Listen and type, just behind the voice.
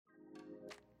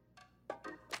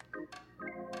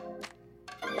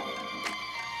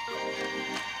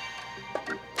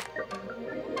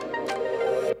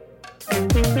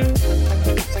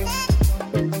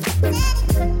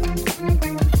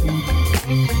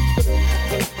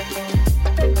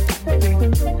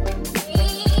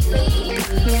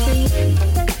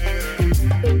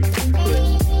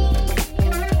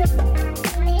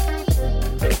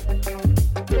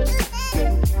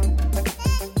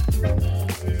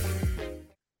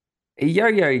Yo,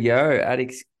 yo, yo,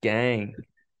 Addicts gang.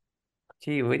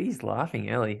 Gee, Woody's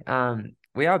laughing early.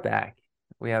 We are back.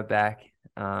 We are back.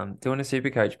 Doing a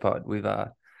SuperCoach pod.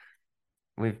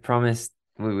 We've promised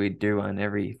we would do one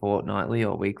every fortnightly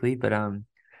or weekly, but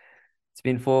it's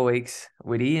been 4 weeks,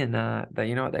 Woody, and that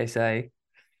you know what they say,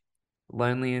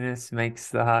 loneliness makes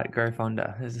the heart grow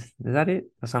fonder. Is that it?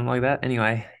 Or something like that?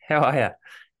 Anyway, how are you?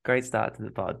 Great start to the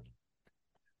pod.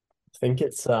 I think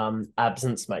it's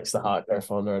absence makes the heart go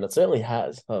fonder, and it certainly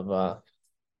has.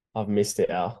 I've missed it.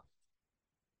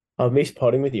 I've missed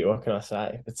potting with you. What can I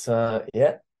say? It's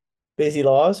yeah, busy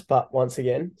lives, but once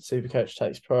again, Supercoach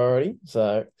takes priority.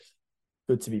 So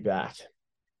good to be back.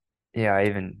 Yeah,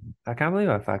 I can't believe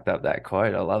I fucked up that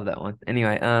quote. I love that one.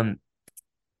 Anyway,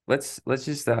 let's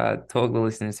just talk the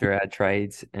listeners through our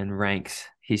trades and ranks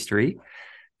history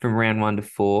from round 1 to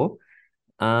 4.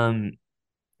 Um,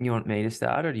 you want me to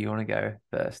start or do you want to go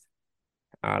first?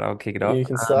 All right, I'll kick it off. You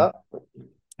can start.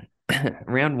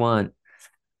 Round 1,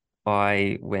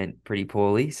 I went pretty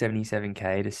poorly,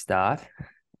 77k to start.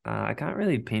 I can't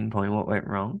really pinpoint what went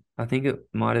wrong. I think it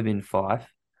might have been Fife,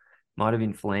 might have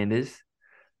been Flanders,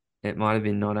 it might have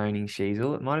been not owning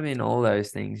Sheasel, it might have been all those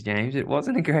things, James. It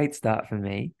wasn't a great start for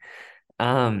me.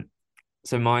 Um,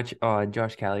 So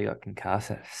Josh Kelly got concussed.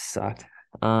 That sucked.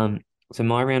 Um, so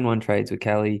my round 1 trades were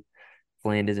Kelly,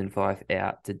 Flanders, and Fife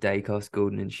out to Dacos,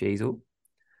 Goulden, and Sheasel.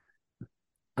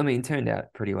 I mean, turned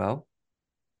out pretty well.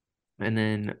 And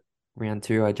then round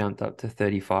 2, I jumped up to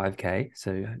 35k.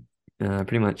 So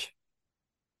pretty much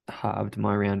halved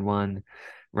my round 1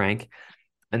 rank.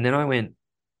 And then I went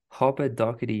Hopper,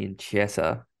 Docherty, and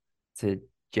Chesser to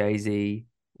Jay Z,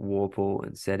 Warple,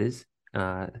 and Setters.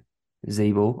 Uh,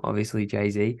 Zeeble, obviously Jay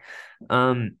Z.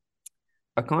 Um,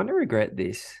 I kind of regret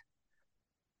this,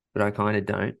 but I kind of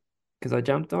don't because I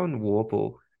jumped on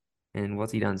Warple and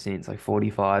what's he done since? Like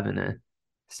 45 and a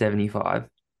 75.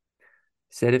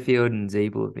 Setterfield and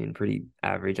Zeeble have been pretty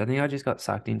average. I think I just got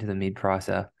sucked into the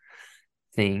mid-pricer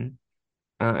thing.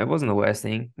 It wasn't the worst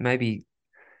thing. Maybe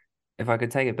if I could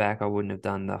take it back, I wouldn't have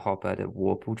done the Hopper to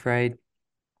Warple trade,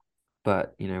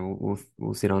 but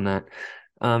we'll sit on that.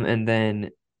 And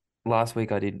then last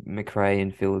week I did McRae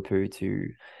and Philippou to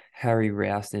Harry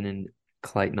Rouston and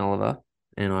Clayton Oliver,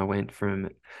 and I went from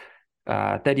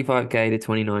 35k to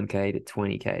 29k to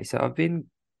 20k. So I've been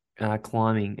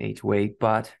climbing each week,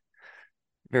 but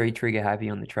very trigger happy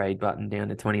on the trade button down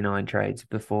to 29 trades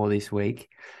before this week.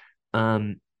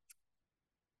 Um,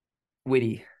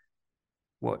 Witty,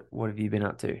 what have you been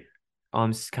up to?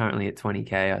 Currently at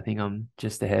 20k. I think I'm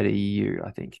just ahead of you,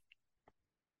 I think.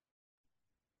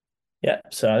 Yeah.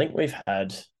 So I think we've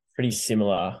had pretty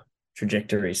similar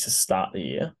trajectories to start the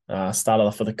year. Started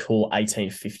off with a cool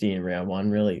 1850 in round one,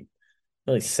 really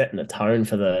setting the tone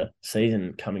for the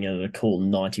season, coming in at a cool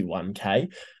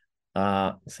 91k.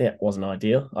 So yeah, it wasn't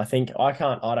ideal. I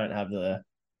don't have the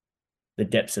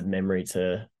depths of memory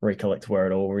to recollect where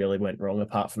it all really went wrong,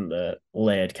 apart from the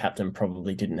Laird captain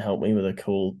probably didn't help me with a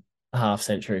cool half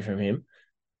century from him.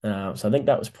 So I think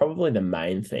that was probably the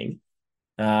main thing.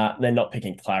 Then not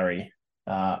picking Clary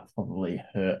probably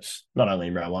hurts, not only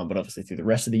in round one, but obviously through the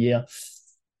rest of the year.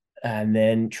 And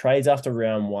then trades after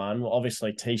round one, well,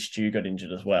 obviously T Stew got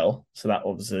injured as well. So that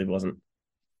obviously wasn't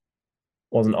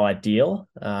ideal,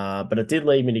 but it did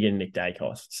lead me to get Nick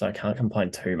Dacos, so I can't complain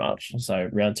too much. So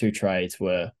round two trades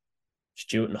were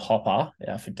Stewart and Hopper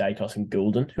for Dacos and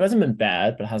Goulden, who hasn't been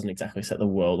bad, but hasn't exactly set the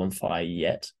world on fire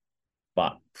yet.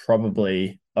 But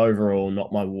probably overall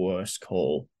not my worst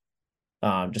call,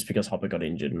 just because Hopper got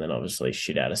injured and then obviously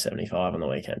shit out of 75 on the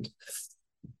weekend.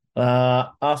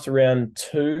 After round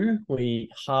two, we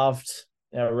halved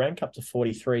our rank up to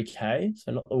 43k,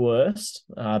 so not the worst.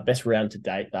 Best round to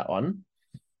date, that one.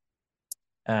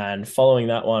 And following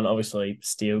that one, obviously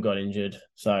Steele got injured.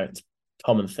 So it's a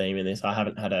common theme in this. I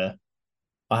haven't had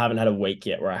a week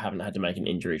yet where I haven't had to make an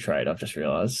injury trade, I've just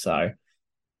realized. So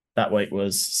that week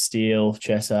was Steele,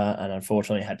 Chesser, and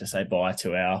unfortunately had to say bye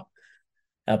to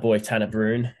our boy Tanner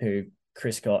Bruin, who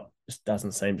Chris Scott just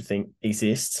doesn't seem to think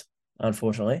exists,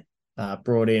 unfortunately.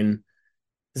 Brought in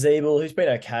Zeeble, who's been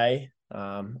okay.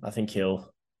 I think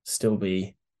he'll still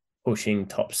be pushing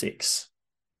top six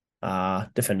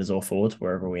defenders or forwards,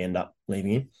 wherever we end up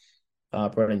leaving him.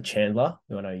 Brought in Chandler,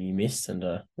 who I know you missed and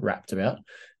rapped about.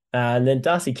 And then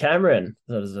Darcy Cameron,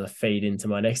 that is a feed into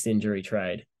my next injury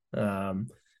trade.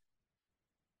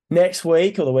 Next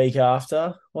week or the week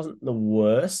after wasn't the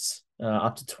worst,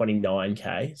 up to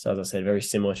 29k. So as I said, very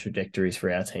similar trajectories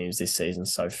for our teams this season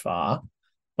so far.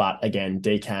 But again,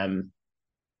 DCAM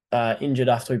injured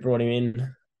after we brought him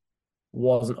in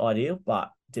wasn't ideal,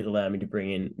 but did allow me to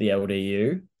bring in the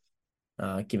LDU,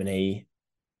 given he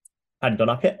hadn't gone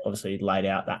up yet. Obviously, laid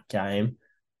out that game.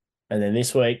 And then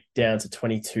this week, down to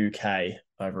 22K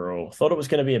overall. Thought it was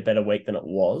going to be a better week than it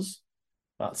was,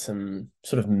 but some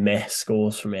sort of meh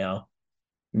scores from our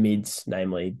mids,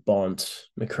 namely Bont,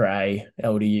 McRae,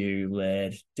 LDU,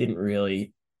 Laird, didn't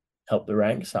really help the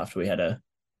ranks after we had a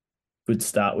good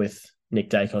start with Nick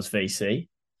Dacos VC.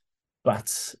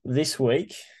 But this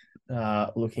week,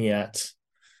 looking at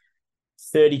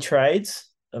 30 trades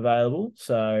available.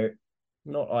 So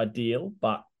not ideal,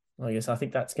 but I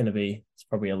think that's going to be, it's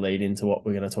probably a lead into what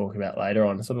we're going to talk about later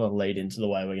on, sort of a lead into the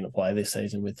way we're going to play this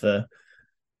season with the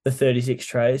 36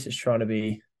 trades, just trying to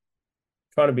be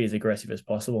as aggressive as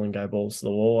possible and go balls to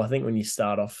the wall. I think when you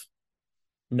start off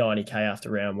 90K after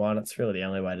round one, it's really the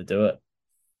only way to do it.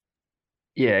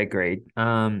 Yeah, agreed.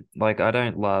 Like I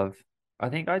don't love. I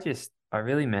think I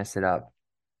really messed it up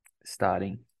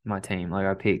starting my team. Like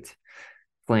I picked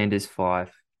Flanders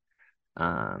Fife,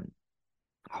 um,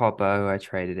 Hoppo. I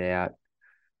traded out.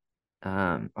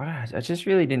 I don't know, I just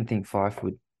really didn't think Fife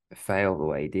would fail the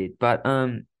way he did. But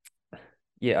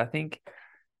yeah, I think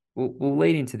we'll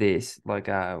lead into this. Like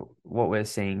what we're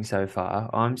seeing so far.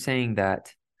 I'm seeing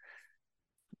that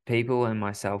people and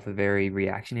myself are very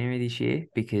reactionary this year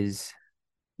because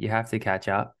you have to catch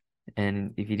up.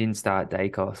 And if you didn't start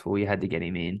Dacos, well, you had to get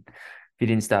him in. If you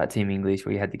didn't start Tim English,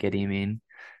 well, you had to get him in.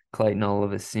 Clayton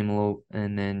Oliver, similar,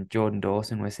 and then Jordan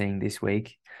Dawson, we're seeing this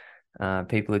week.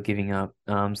 People are giving up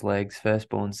arms, legs,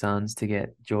 firstborn sons to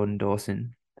get Jordan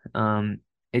Dawson. Um,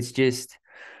 it's just,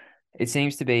 it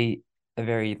seems to be a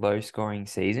very low scoring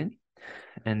season,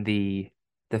 and the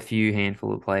few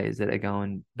handful of players that are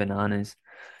going bananas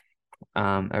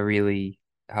are really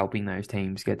helping those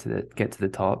teams get to the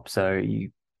top. So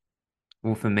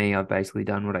well, for me, I've basically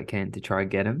done what I can to try and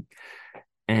get them,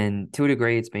 and to a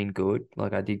degree, it's been good.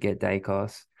 Like I did get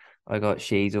Dacos, I got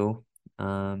Sheasel,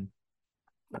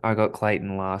 I got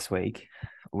Clayton last week.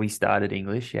 We started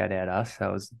English, shout out us.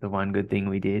 That was the one good thing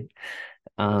we did.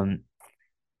 Um,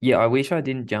 yeah, I wish I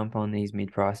didn't jump on these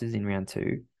mid prices in round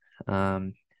two.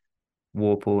 Um,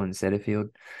 Warple and Setterfield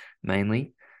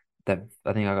mainly. That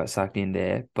I think I got sucked in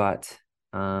there. But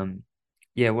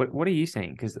yeah, what are you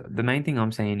saying? Because the main thing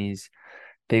I'm saying is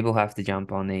people have to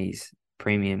jump on these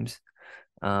premiums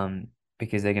um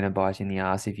because they're gonna bite you in the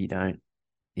ass if you don't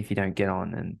get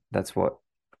on, and that's what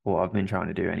I've been trying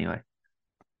to do anyway.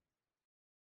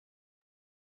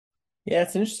 Yeah,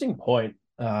 it's an interesting point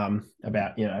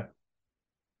about,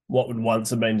 what would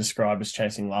once have been described as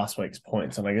chasing last week's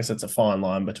points. And I guess it's a fine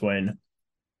line between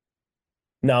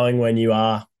knowing when you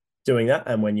are doing that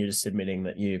and when you're just admitting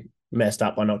that you messed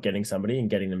up by not getting somebody, and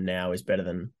getting them now is better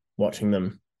than watching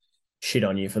them shit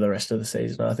on you for the rest of the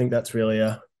season. I think that's really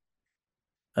a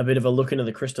bit of a look into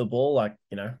the crystal ball. Like,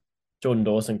 Jordan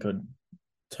Dawson could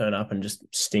turn up and just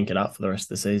stink it up for the rest of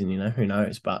the season, who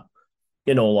knows? But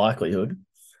in all likelihood,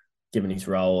 given his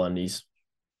role and his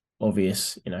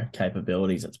obvious,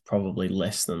 capabilities, it's probably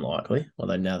less than likely.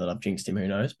 Although now that I've jinxed him, who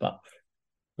knows? But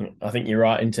I think you're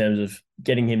right in terms of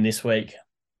getting him this week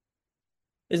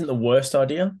isn't the worst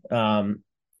idea.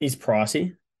 Is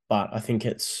pricey, but I think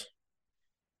his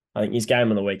game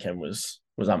on the weekend was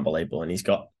unbelievable, and he's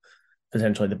got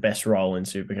potentially the best role in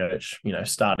Supercoach.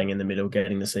 Starting in the middle,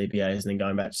 getting the CPAs, and then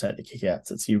going back to set the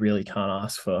kickouts. You really can't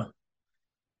ask for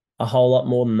a whole lot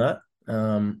more than that.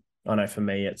 I know for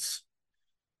me, it's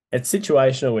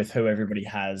situational with who everybody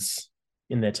has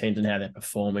in their teams and how they're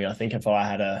performing. I think if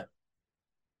I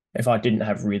didn't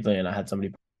have Ridley and I had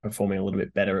somebody performing a little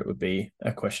bit better, it would be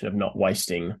a question of not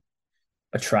wasting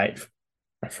a trait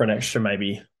for an extra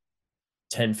maybe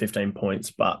 10, 15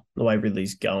 points. But the way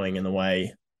Ridley's going and the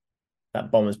way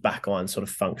that Bombers backline sort of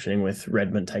functioning with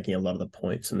Redmond taking a lot of the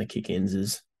points and the kick-ins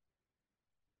is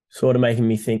sort of making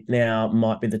me think now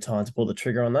might be the time to pull the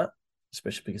trigger on that,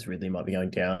 especially because Ridley might be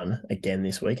going down again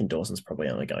this week and Dawson's probably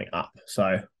only going up. So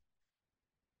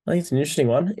I think it's an interesting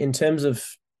one. In terms of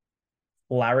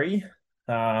Larry,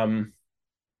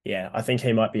 yeah, I think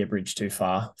he might be a bridge too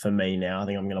far for me now. I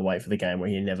think I'm going to wait for the game where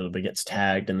he inevitably gets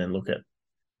tagged and then look at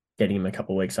getting him a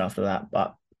couple of weeks after that.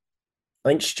 But I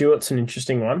think Stewart's an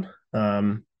interesting one.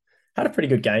 Had a pretty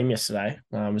good game yesterday.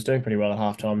 Was doing pretty well at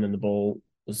halftime, then the ball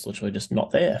was literally just not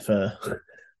there for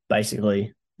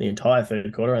basically the entire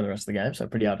third quarter and the rest of the game. So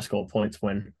pretty hard to score points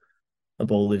when the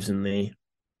ball lives in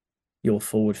your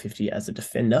forward 50 as a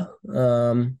defender.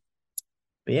 But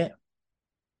yeah.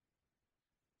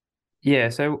 Yeah,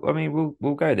 so I mean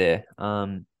we'll go there.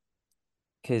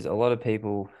 Because a lot of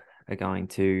people are going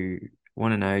to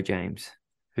want to know, James,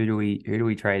 who do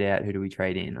we trade out? Who do we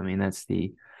trade in? I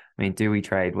mean, do we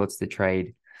trade? What's the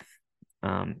trade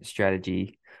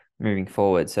strategy moving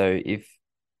forward? So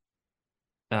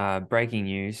Breaking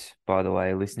news, by the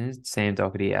way, listeners. Sam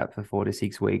Docherty out for 4 to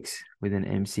 6 weeks with an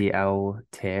MCL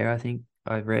tear, I think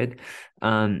I've read.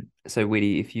 So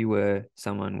Whitty, if you were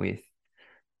someone with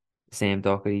Sam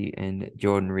Docherty and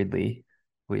Jordan Ridley,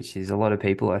 which is a lot of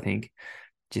people, I think,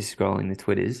 just scrolling the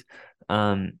Twitters,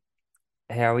 how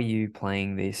are you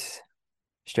playing this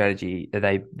strategy?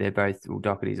 They're both, well,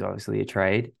 Docherty's obviously a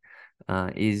trade.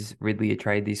 Is Ridley a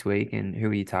trade this week, and who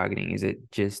are you targeting? Is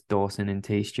it just Dawson and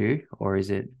T Stew, or is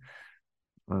it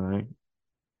uh,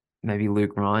 maybe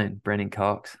Luke Ryan, Brennan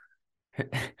Cox? Who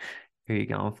are you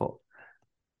going for?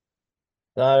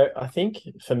 No, I think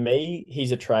for me,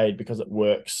 he's a trade because it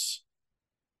works.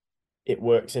 It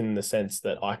works in the sense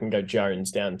that I can go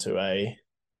Jones down to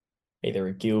either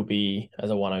a Gilby as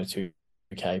a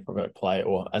 102K probably play,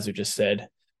 or as we just said,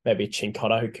 maybe a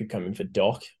Chincotta who could come in for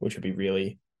Doc, which would be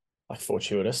really like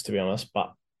fortuitous to be honest.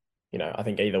 But I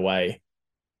think either way,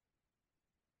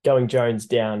 going Jones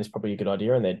down is probably a good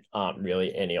idea, and there aren't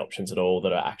really any options at all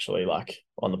that are actually like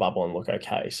on the bubble and look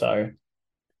okay. So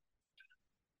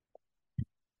I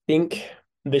think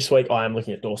this week I am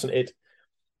looking at Dawson.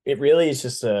 It really is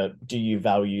just do you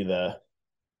value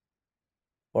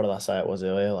what did I say it was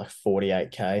earlier, like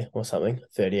 48K or something,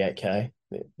 38K,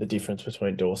 the difference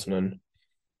between Dawson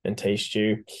and T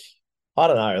Stew. I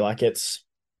don't know, like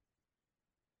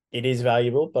it is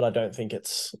valuable, but I don't think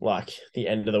it's like the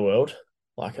end of the world.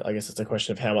 Like I guess it's a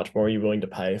question of how much more are you willing to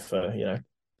pay for,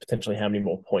 potentially how many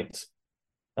more points.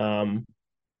 Um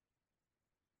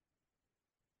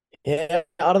yeah,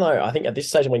 I don't know. I think at this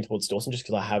stage I'm leaning towards Dawson just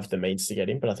because I have the means to get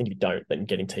him, but I think if you don't, then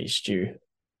getting T Stew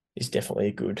is definitely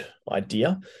a good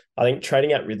idea. I think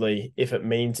trading out Ridley, if it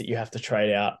means that you have to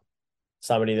trade out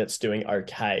somebody that's doing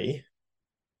okay,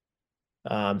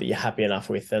 that you're happy enough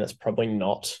with, then it's probably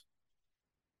not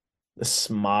the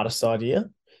smartest idea.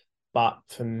 But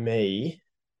for me,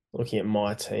 looking at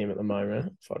my team at the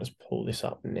moment, if I just pull this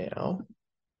up now,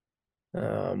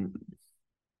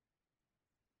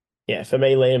 yeah, for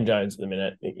me, Liam Jones at the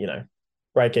minute,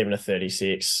 break even at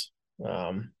 36.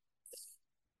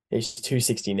 He's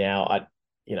 260 now.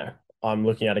 I'm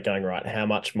looking at it going, right, how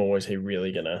much more is he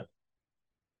really gonna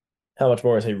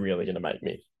make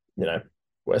me?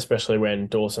 Especially when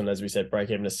Dawson, as we said, break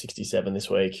even at 67 this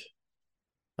week.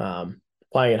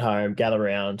 Playing at home, gather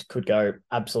round, could go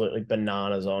absolutely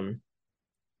bananas on,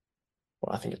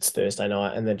 well, I think it's Thursday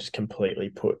night, and then just completely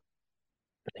put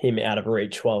him out of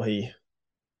reach while he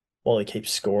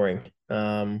keeps scoring.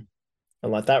 And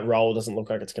like that role doesn't look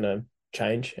like it's going to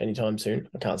change anytime soon.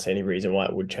 I can't see any reason why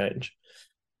it would change,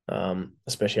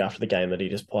 especially after the game that he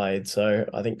just played. So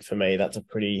I think for me, that's a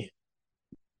pretty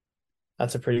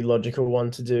logical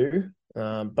one to do.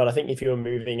 But I think if you were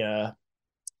moving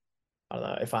I don't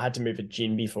know, if I had to move a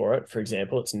Jinby for it, for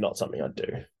example, it's not something I'd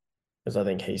do because I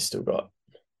think he's still got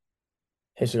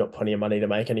plenty of money to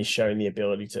make, and he's shown the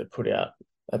ability to put out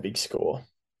a big score.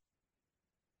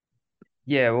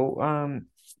 Yeah, well,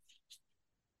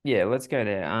 yeah, let's go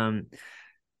there.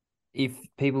 If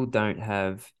people don't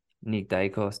have Nick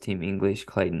Dacos, Tim English,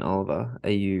 Clayton Oliver, are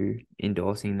you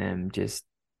endorsing them just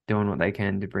doing what they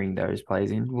can to bring those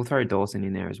players in? We'll throw Dawson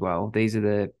in there as well. These are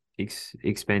the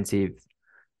expensive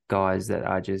guys that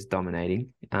are just dominating.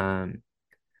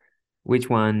 Which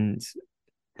ones,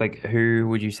 like, who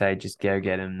would you say just go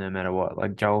get them no matter what?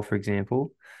 Like Joel, for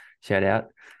example, shout out,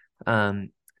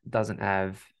 doesn't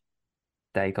have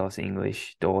Dacos,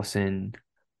 English, Dawson.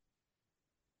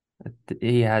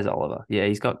 He has Oliver. Yeah,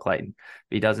 he's got Clayton.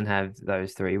 But he doesn't have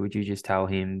those three. Would you just tell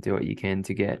him do what you can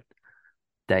to get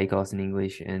Dacos and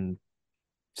English and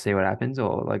see what happens?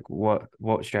 Or like what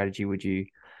strategy would you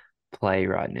play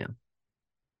right now?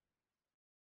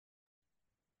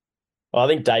 Well, I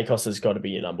think Dacos has got to be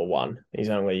your number one. He's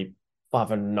only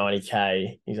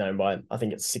 590K. He's owned by, I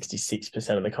think it's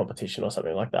 66% of the competition or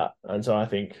something like that. And so I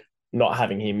think not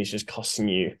having him is just costing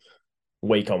you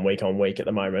week on week on week at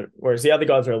the moment. Whereas the other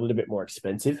guys are a little bit more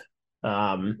expensive.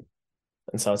 And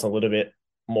so it's a little bit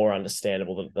more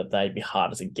understandable that they'd be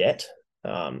harder to get.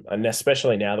 And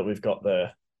especially now that we've got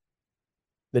the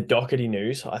Docherty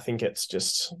news, I think it's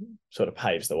just sort of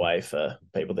paves the way for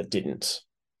people that didn't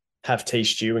have T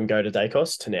Stew and go to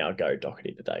Dacos to now go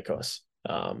Docherty to Dacos.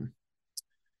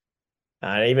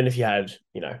 And even if you had,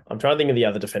 I'm trying to think of the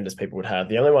other defenders people would have.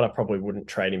 The only one I probably wouldn't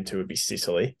trade him to would be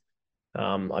Sicily.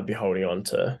 I'd be holding on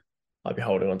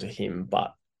to him,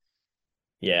 but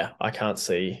yeah, I can't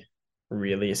see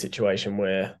really a situation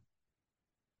where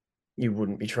you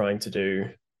wouldn't be trying to do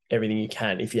everything you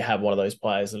can if you have one of those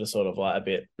players that are sort of like a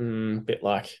bit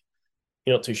like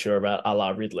you're not too sure about, a la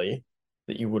Ridley,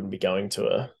 that you wouldn't be going to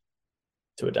a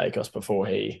Dacos before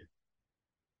he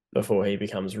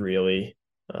becomes really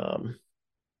Um,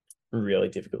 really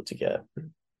difficult to get.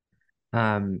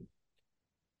 Um,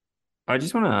 I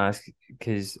just want to ask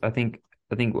because I think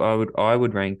I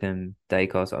would rank them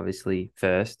Dacos obviously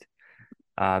first.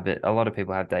 But a lot of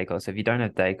people have Dacos. So if you don't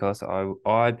have Dacos,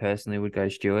 I personally would go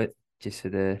Stewart just for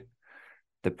the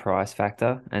price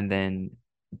factor, and then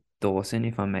Dawson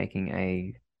if I'm making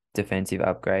a defensive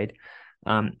upgrade.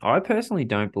 I personally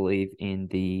don't believe in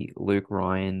the Luke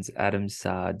Ryans, Adam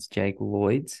Sards, Jake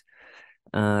Lloyds,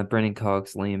 Brennan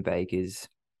Cox, Liam Bakers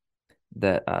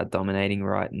that are dominating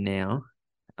right now.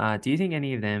 Do you think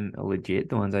any of them are legit,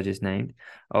 the ones I just named?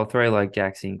 I'll throw like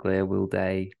Jack Sinclair, Will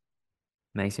Day,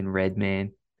 Mason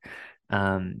Redman.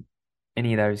 Um,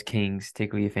 any of those kings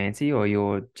tickle your fancy, or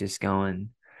you're just going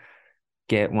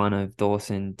get one of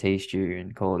Dawson, T Stew,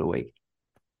 and call it a week?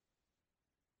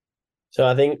 So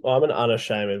I think I'm an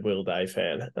unashamed Will Day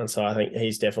fan, and so I think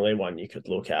he's definitely one you could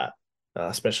look at,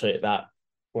 especially at that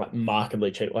like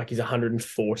markedly cheap. Like he's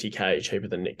 140k cheaper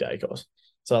than Nick Dacos.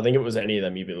 So I think if it was any of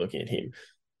them, you'd be looking at him.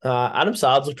 Adam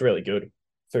Sards looked really good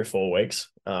through 4 weeks.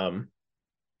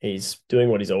 He's doing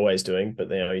what he's always doing, but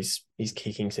his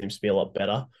kicking seems to be a lot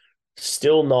better.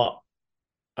 Still not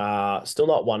still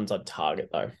not ones I'd target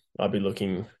though. I'd be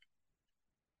looking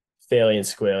fairly and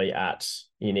squarely at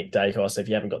your Nick Dacos. If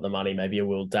you haven't got the money, maybe a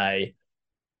Will Day.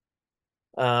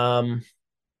 Um,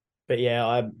 but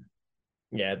yeah,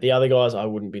 the other guys I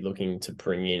wouldn't be looking to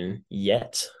bring in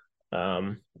yet.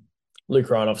 Um, Luke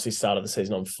Ryan obviously started the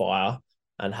season on fire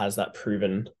and has that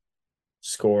proven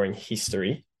scoring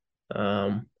history.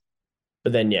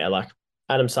 But then yeah, like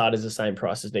Adam Sard is the same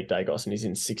price as Nick Dacos and he's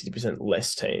in 60%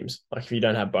 less teams. Like if you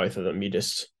don't have both of them,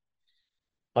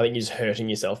 I think you're just hurting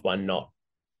yourself by not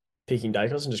picking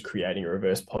Dacos and just creating a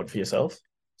reverse pod for yourself.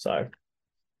 So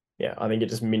yeah, I think it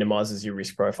just minimizes your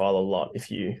risk profile a lot if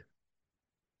you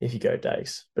go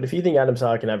Dakes. But if you think Adam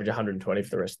Sard can average 120 for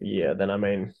the rest of the year, then I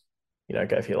mean,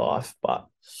 go for your life. But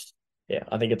yeah,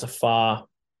 I think it's a far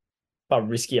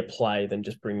riskier play than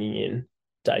just bringing in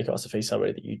Dacos if he's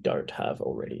somebody that you don't have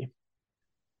already.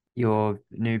 Your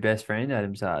new best friend,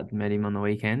 Adam Sard, met him on the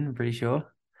weekend, I'm pretty sure.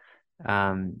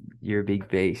 You're a big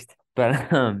beast.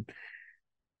 But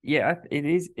yeah, it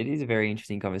is a very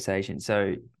interesting conversation.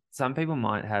 So some people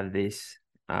might have this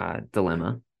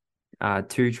dilemma.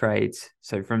 Two trades.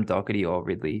 So from Docherty or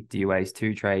Ridley, do you waste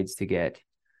two trades to get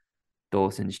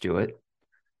Dawson Stewart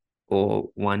or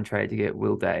one trade to get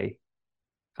Will Day,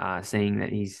 seeing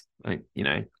that he's,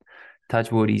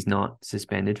 touch wood, he's not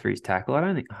suspended for his tackle. I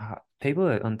don't think people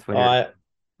are on Twitter. I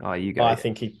Oh, you go. I Yeah.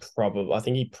 think he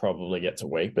probably gets a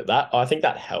week, but I think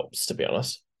that helps to be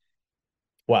honest.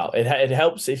 Well, it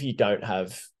helps if you don't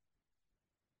have.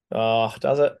 Oh,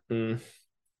 does it?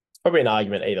 Probably an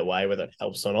argument either way whether it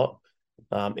helps or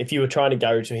not. If you were trying to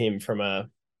go to him from a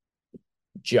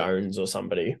Jones or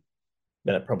somebody,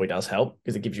 then it probably does help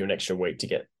because it gives you an extra week to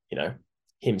get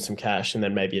him some cash and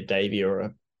then maybe a Davy or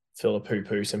a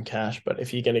Philippu some cash. But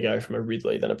if you're going to go from a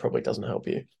Ridley, then it probably doesn't help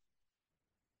you.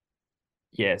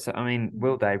 Yeah, so I mean,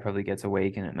 Will Day probably gets a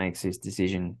week, and it makes this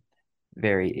decision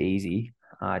very easy.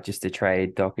 Just to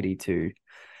trade Docherty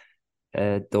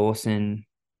to Dawson,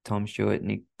 Tom Stewart,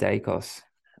 Nick Dacos.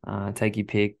 Take your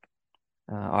pick.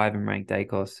 I haven't ranked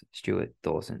Dacos, Stewart,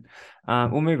 Dawson.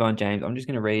 We'll move on, James. I'm just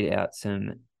going to read out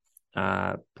some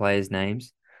players'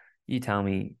 names. You tell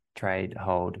me trade,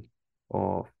 hold,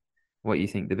 or what you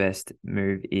think the best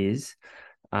move is.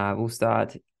 We'll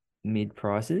start mid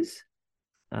prices.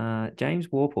 James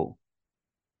Warple,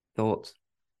 thoughts?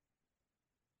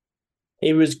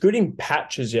 He was good in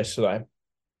patches yesterday,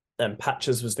 and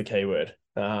patches was the key word.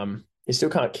 He still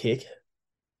can't kick,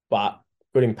 but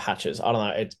good in patches. I don't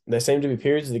know. There seemed to be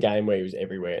periods of the game where he was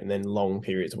everywhere, and then long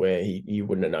periods where you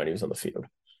wouldn't have known he was on the field.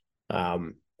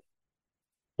 Um,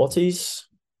 what's his?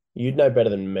 You'd know better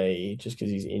than me, just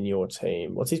because he's in your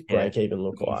team. What's his Yeah, break even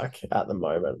look he's like at the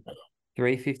moment?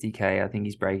 350K. I think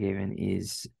his break even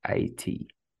is 80.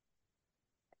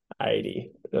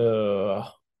 80.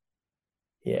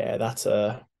 Yeah, that's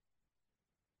a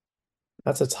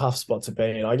tough spot to be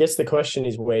in. I guess the question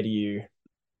is where do you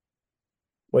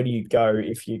go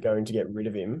if you're going to get rid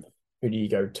of him? Who do you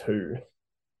go to?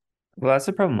 Well, that's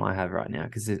the problem I have right now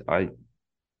because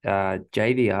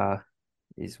JVR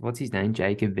is what's his name?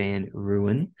 Jacob Van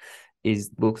Ruin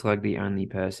looks like the only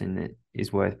person that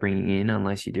is worth bringing in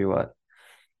unless you do what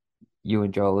you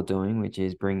and Joel are doing, which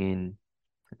is bring in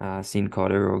Sin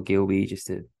Cotter or Gilby,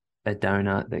 just a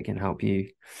donut that can help you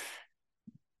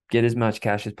get as much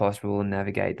cash as possible and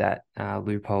navigate that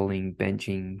loopholing,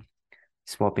 benching,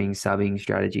 swapping, subbing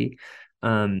strategy.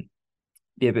 Um,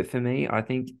 yeah, but for me, I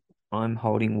think I'm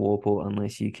holding Warple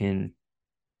unless you can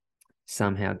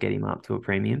somehow get him up to a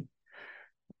premium.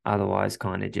 Otherwise,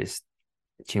 kind of just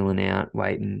chilling out,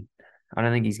 waiting. I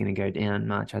don't think he's going to go down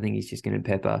much. I think he's just going to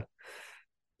pepper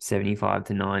 75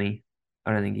 to 90.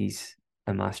 I don't think he's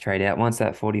a must trade out. Once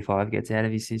that 45 gets out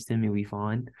of his system, he'll be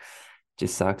fine.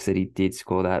 Just sucks that he did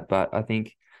score that. But I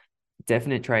think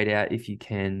definite trade out if you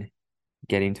can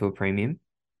get into a premium,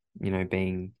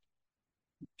 being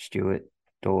Stewart,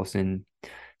 Dawson,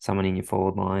 someone in your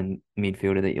forward line,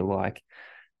 midfielder that you like.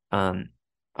 Um,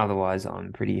 Otherwise,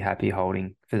 I'm pretty happy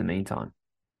holding for the meantime.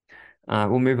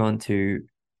 We'll move on to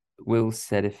Will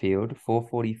Setterfield,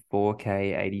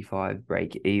 444k, 85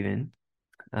 break even.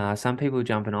 Some people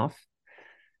jumping off.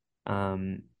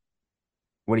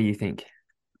 What do you think?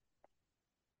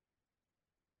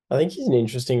 I think he's an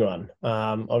interesting one.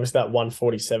 Obviously that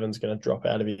 147 is going to drop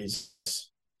out of his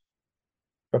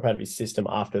system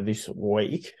after this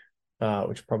week,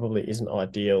 which probably isn't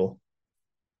ideal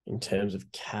in terms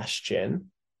of cash gen.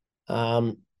 I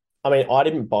mean, I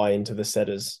didn't buy into the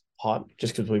Setters hype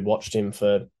just because we watched him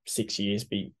for 6 years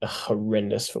be a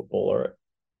horrendous footballer at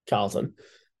Carlton.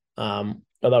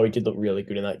 Although he did look really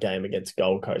good in that game against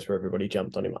Gold Coast where everybody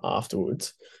jumped on him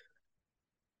afterwards.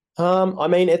 I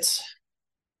mean, it's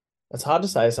hard to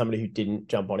say as somebody who didn't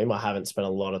jump on him. I haven't spent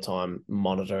a lot of time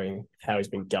monitoring how he's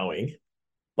been going.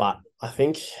 But I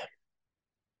think,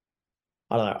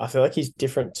 I don't know, I feel like he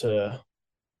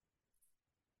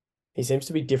seems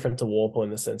to be different to Warple in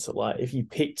the sense that, like, if you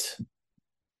picked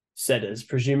Setters,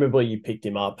 presumably you picked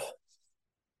him up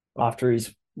after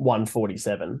he's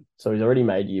 147. So he's already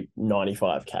made you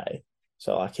 95k.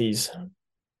 So,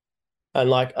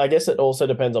 like, I guess it also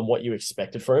depends on what you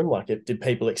expected from him. Like, did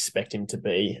people expect him to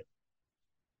be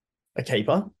a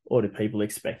keeper, or did people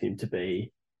expect him to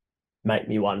be make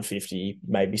me 150,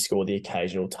 maybe score the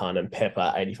occasional ton and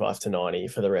pepper 85 to 90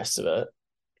 for the rest of it?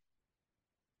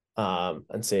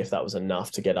 And see if that was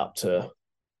enough to get up to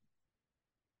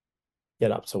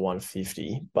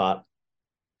 150. But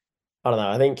I don't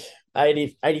know. I think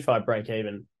 85 break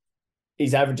even.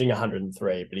 He's averaging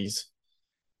 103, but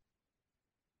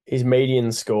his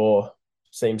median score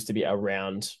seems to be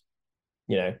around,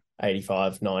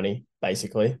 85, 90,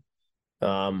 basically.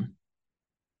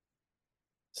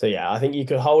 So yeah, I think you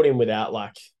could hold him without,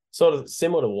 like, sort of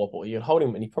similar to Warple. You could hold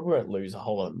him and he probably won't lose a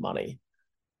whole lot of money.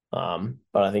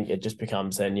 But I think it just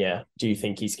becomes then, do you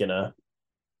think he's gonna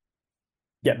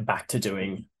get back to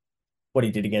doing what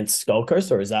he did against Gold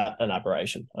Coast, or is that an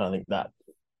aberration? I think that,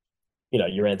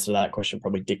 your answer to that question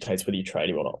probably dictates whether you trade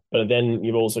him or not. But then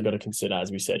you've also got to consider,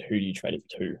 as we said, who do you trade him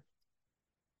to,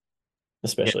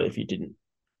 especially Yeah. if you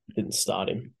didn't start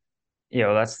him. Yeah,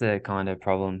 well, that's the kind of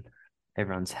problem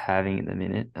everyone's having at the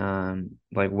minute.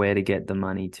 Like where to get the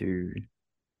money to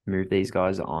move these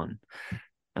guys on.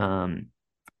 Um,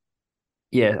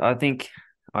 yeah, I think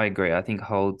I agree. I think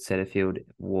hold Setterfield,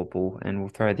 Warple, and we'll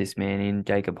throw this man in,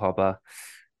 Jacob Hopper,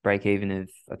 break even of,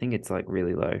 I think it's like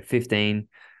really low, 15,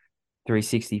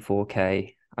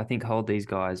 364k. I think hold these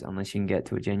guys unless you can get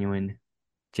to a genuine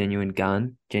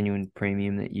gun, genuine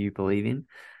premium that you believe in.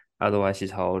 Otherwise,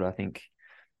 just hold. I think,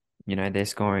 they're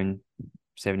scoring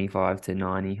 75 to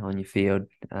 90 on your field.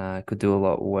 Could do a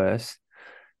lot worse.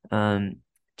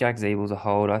 Jack Zeebel's a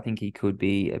hold. I think he could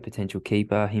be a potential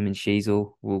keeper. Him and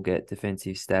Sheasel will get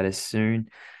defensive status soon.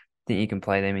 I think you can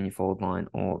play them in your forward line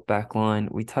or back line.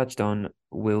 We touched on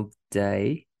Will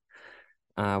Day.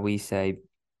 We say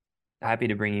happy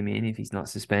to bring him in if he's not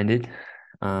suspended.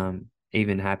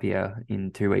 Even happier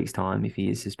in 2 weeks' time if he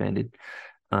is suspended.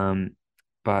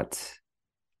 But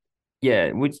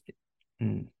yeah,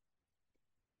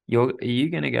 you're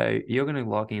gonna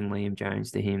lock in Liam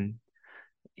Jones to him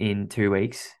in 2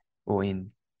 weeks or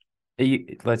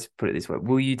let's put it this way.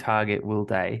 Will you target Will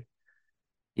Day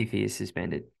if he is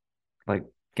suspended? Like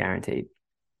guaranteed.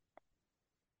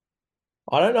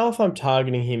 I don't know if I'm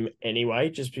targeting him anyway,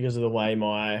 just because of the way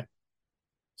my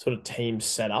sort of team's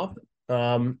set up.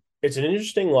 It's an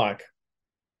interesting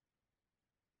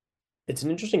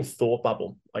thought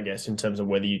bubble, I guess, in terms of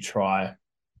whether you try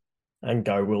and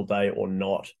go Will Day or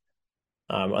not.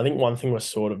 I think one thing we're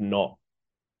sort of not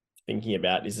thinking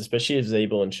about is, especially if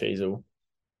Zeeble and Sheasel,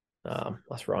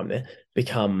 let's rhyme there,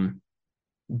 become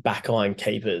backline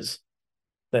keepers,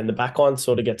 then the backline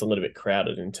sort of gets a little bit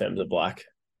crowded in terms of, like,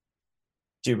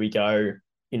 do we go,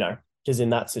 because in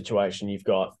that situation you've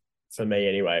got, for me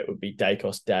anyway, it would be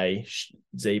Dacos, Day,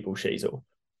 Zeeble, Sheasel.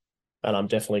 And I'm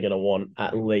definitely going to want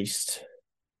at least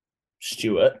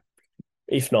Stewart.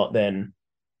 If not, then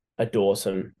a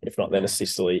Dawson. If not, then a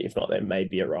Sicily. If not, then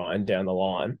maybe a Ryan down the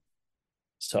line.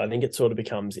 So I think it sort of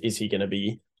becomes, is he going to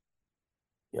be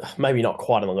maybe not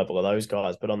quite on the level of those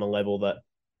guys, but on the level that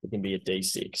It can be a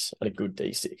D6 and a good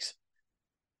D6.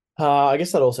 I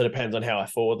guess that also depends on how our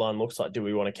forward line looks like. Do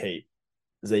we want to keep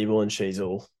Zeeble and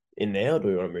Sheasel in there, or do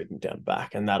we want to move them down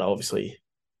back? And that obviously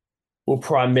will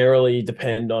primarily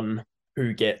depend on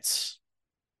who gets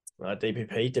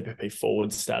DPP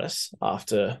forward status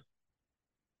after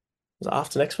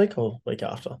next week or week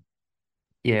after.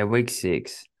 Yeah, week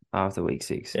 6, after week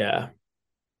 6. Yeah,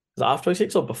 is it after week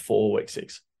 6 or before week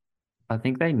 6? I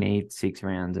think they need 6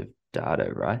 rounds of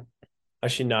data, right?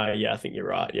 Actually, no. Yeah, I think you're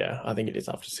right. Yeah, I think it is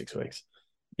after 6 weeks.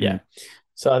 Mm. Yeah.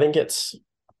 So I think it's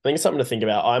something to think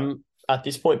about. I'm at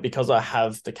this point because I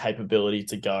have the capability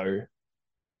to go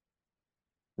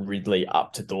Ridley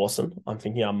up to Dawson. I'm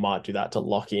thinking I might do that to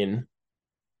lock in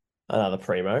another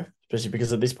primo, especially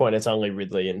because at this point it's only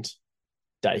Ridley and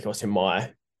Dacos in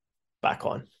my back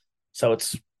line. So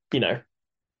you know,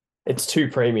 it's two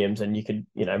premiums, and you could,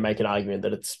 make an argument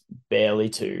that it's barely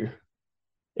two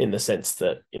in the sense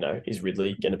that, is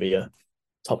Ridley going to be a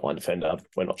top line defender?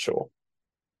 We're not sure.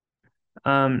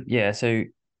 Yeah, so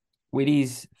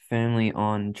Whitty's firmly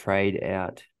on trade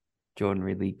out Jordan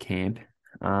Ridley camp.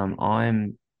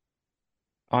 I'm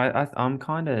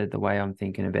kind of the way I'm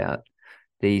thinking about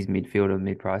these midfielder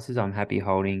mid prices. I'm happy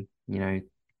holding.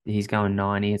 He's going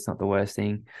 90. It's not the worst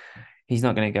thing. He's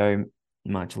not going to go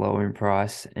much lower in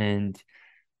price. And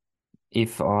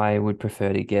if I would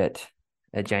prefer to get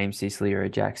a James Sicily or a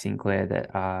Jack Sinclair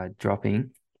that are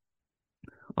dropping,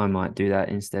 I might do that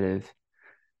instead of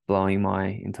blowing my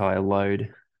entire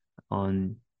load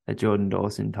on a Jordan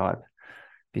Dawson type,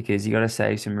 because you got to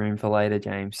save some room for later,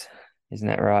 James. Isn't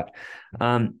that right?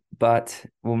 But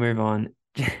we'll move on.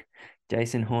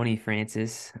 Jason Horny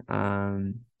Francis,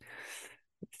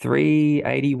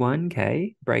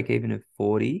 381K, break even of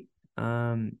 40.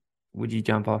 Would you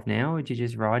jump off now, or would you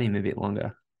just ride him a bit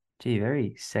longer? Gee,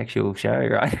 very sexual show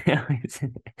right now.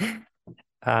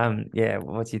 Yeah,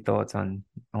 what's your thoughts on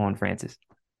Horn Francis?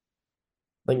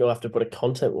 I think I'll have to put a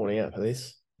content warning out for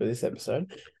this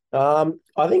episode. I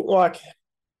think I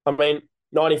mean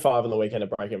 95 on the weekend to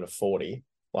break him to 40,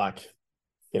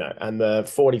 and the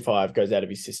 45 goes out of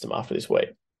his system after this week.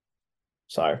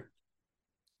 So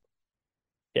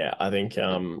yeah, I think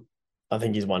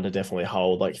he's one to definitely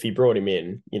hold. Like if you brought him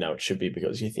in, it should be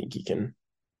because you think he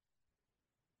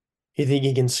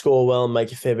can score well and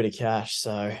make a fair bit of cash.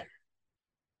 So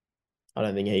I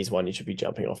don't think he's one you should be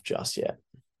jumping off just yet.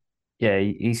 Yeah,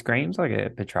 he screams like a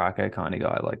Petrarca kind of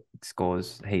guy, like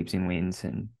scores heaps in wins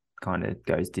and kind of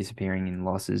goes disappearing in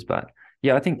losses. But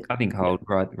yeah, I think Yeah. hold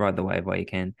ride the wave while you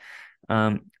can.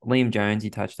 Liam Jones, you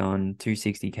touched on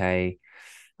 260K,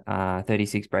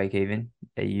 36 break even.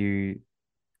 Are you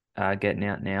getting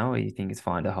out now, or you think it's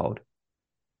fine to hold?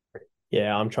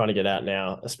 Yeah, I'm trying to get out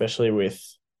now, especially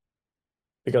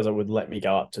because it would let me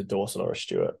go up to Dawson or a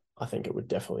Stewart. I think it would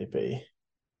definitely be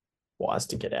wise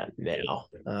to get out now.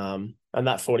 And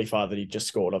that 45 that he just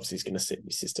scored obviously is going to sit in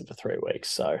his system for 3 weeks.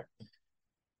 So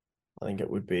I think it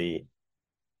would be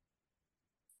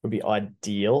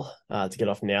ideal to get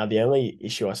off now. The only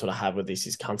issue I sort of have with this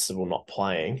is Constable not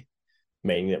playing,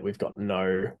 meaning that we've got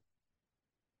no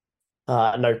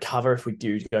cover if we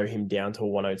do go him down to a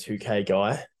 102K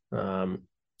guy.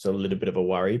 It's a little bit of a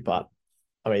worry, but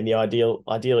I mean,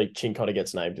 ideally, Chincotta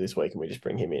gets named this week and we just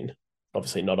bring him in.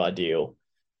 Obviously, not ideal.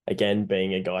 Again,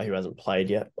 being a guy who hasn't played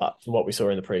yet, but from what we saw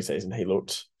in the preseason, he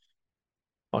looked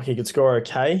like he could score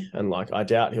okay, and I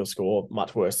doubt he'll score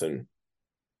much worse than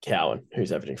Cowan,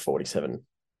 who's averaging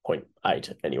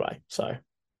 47.8 anyway. So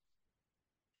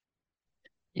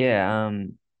Yeah,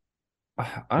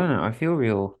 I don't know. I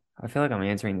feel like I'm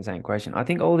answering the same question. I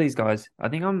think all these guys, I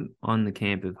think I'm on the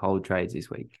camp of hold trades this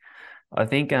week. I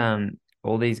think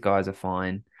all these guys are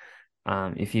fine.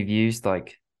 If you've used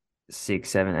like 6,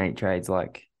 7, 8 trades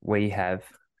like we have,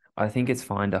 I think it's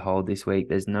fine to hold this week.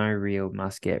 There's no real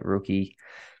must get rookie.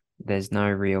 There's no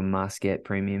real must get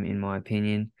premium in my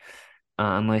opinion,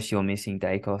 unless you're missing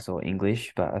Dacos or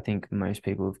English. But I think most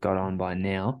people have got on by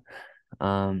now.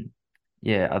 Um,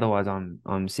 yeah. Otherwise,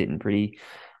 I'm sitting pretty.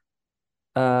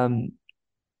 Um,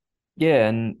 yeah,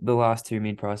 and the last two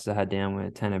mid prices I had down were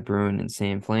Tanner Bruin and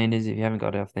Sam Flanders. If you haven't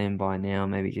got off them by now,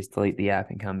 maybe just delete the app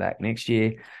and come back next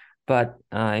year. But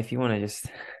if you want to just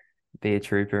be a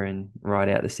trooper and ride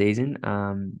out the season,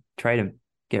 trade them,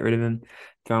 get rid of them,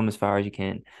 throw them as far as you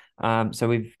can. So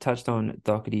we've touched on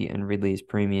Docherty and Ridley as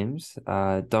premiums.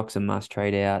 Doc's a must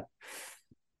trade out.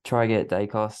 Try get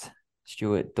Dacos,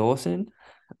 Stewart, Dawson,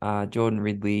 Jordan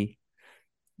Ridley.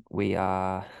 We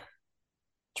are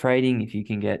trading if you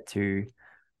can get to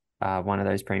one of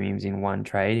those premiums in one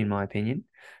trade, in my opinion.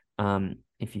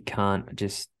 If you can't,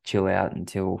 just chill out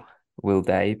until Will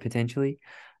Day potentially.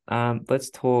 Let's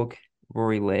talk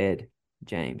Rory Laird,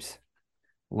 James.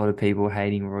 A lot of people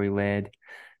hating Rory Laird.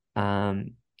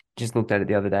 Um, just looked at it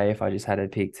the other day. If I just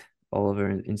had picked Oliver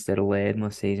instead of Laird, my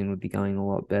season would be going a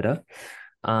lot better.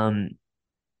 Um,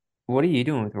 what are you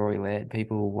doing with Rory Laird?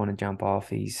 People want to jump off.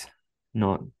 He's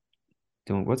not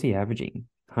doing. What's he averaging?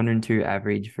 102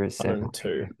 average for a seven.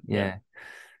 102. Yeah. Yeah,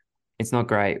 it's not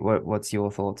great. What's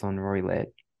your thoughts on Rory Laird?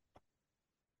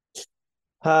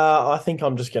 I think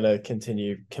I'm just going to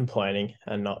continue complaining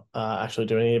and not actually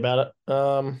do anything about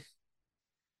it.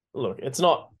 Look, it's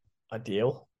not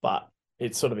ideal, but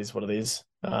it sort of is what it is.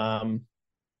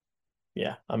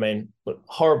 Yeah, I mean, look,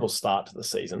 horrible start to the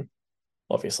season.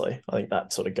 Obviously, I think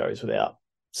that sort of goes without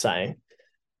saying.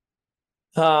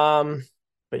 Um,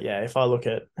 but yeah, if I look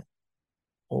at,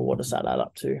 well, what does that add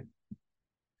up to?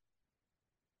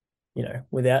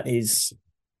 Without his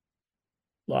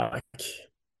like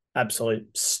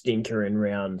absolute stinker in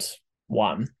round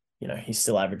one, he's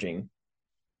still averaging,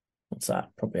 what's that?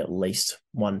 Probably at least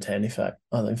 110. In fact,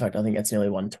 I think that's nearly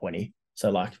 120.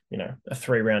 So a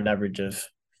 3 round average of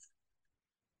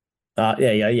 3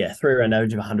 round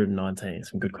average of 119.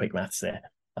 Some good quick maths there.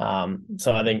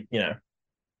 So I think,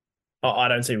 I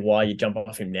don't see why you jump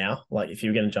off him now. Like if you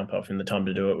were going to jump off him, the time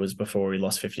to do it was before he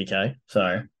lost 50K.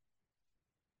 So,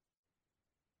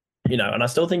 and I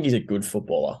still think he's a good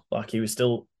footballer. Like he was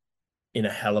still in a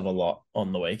hell of a lot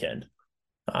on the weekend.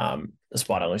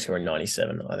 Despite only scoring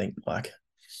 97. I think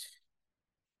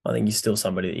he's still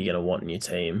somebody that you're going to want in your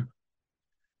team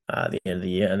at the end of the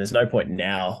year. And there's no point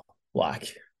now,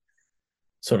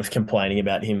 sort of complaining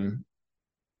about him,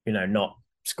 not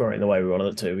scoring the way we wanted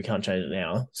it to. We can't change it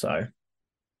now. So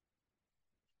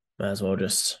might as well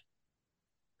just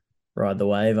ride the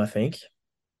wave, I think.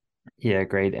 Yeah,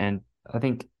 agreed. And I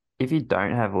think if you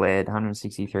don't have Laird,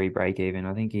 163 break even,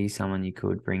 I think he's someone you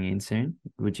could bring in soon.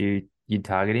 You'd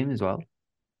target him as well?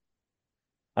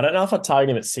 I don't know if I target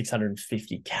him at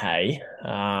 650K.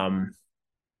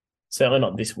 Certainly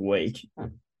not this week.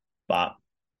 But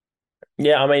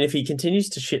yeah, I mean, if he continues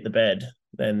to shit the bed,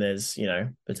 then there's,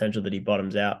 potential that he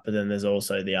bottoms out. But then there's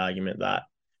also the argument that,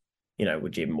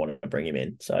 would you even want to bring him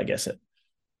in? So I guess it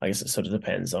sort of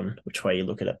depends on which way you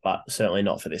look at it, but certainly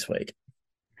not for this week.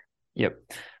 Yep.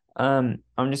 I'm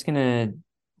just gonna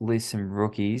list some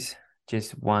rookies.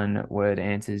 Just one word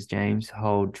answers, James.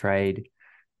 Hold, trade,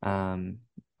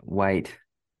 wait.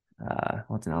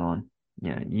 What's another one?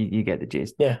 You get the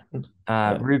gist. Yeah.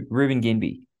 Yeah. Ruben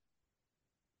Ginby.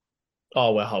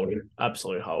 Oh, we're holding.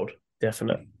 Absolute hold.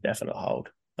 Definite hold.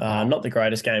 Oh, Not the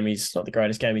greatest game. He's not the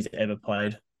greatest game he's ever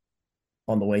played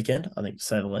on the weekend, I think, to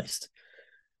say the least.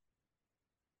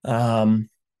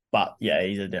 But yeah,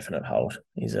 he's a definite hold.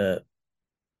 I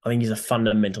think he's a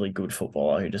fundamentally good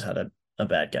footballer who just had a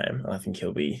bad game. I think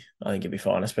he'll be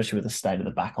fine, especially with the state of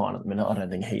the back line at the minute. I don't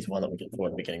think he's one that we can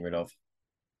afford to be getting rid of.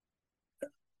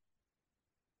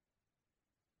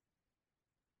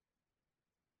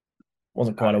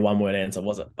 Wasn't quite a one-word answer,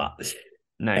 was it? But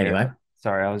no, you're anyway, right.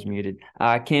 Sorry, I was muted.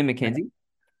 Cam McKenzie.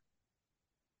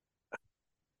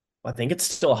 I think it's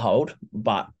still a hold,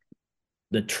 but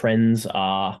the trends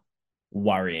are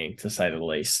worrying to say the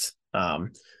least.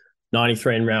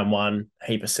 93 in round one,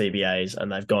 heap of CBAs,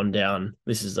 and they've gone down.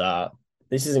 This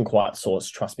isn't quite source.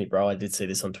 Trust me, bro. I did see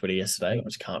this on Twitter yesterday. I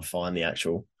just can't find the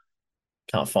actual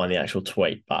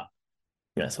tweet, but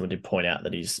someone did point out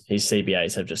that his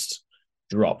CBAs have just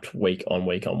dropped week on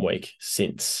week on week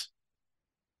since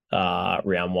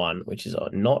round one, which is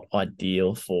not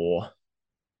ideal for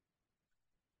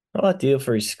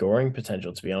his scoring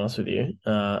potential, to be honest with you.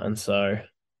 And so,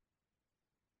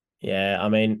 yeah, I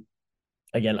mean,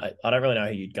 again, I don't really know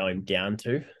who you'd go him down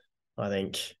to. I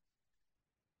think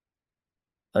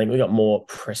we've got more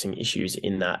pressing issues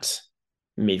in that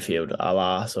midfield, a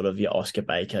la sort of your Oscar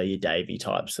Baker, your Davey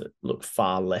types that look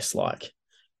far less like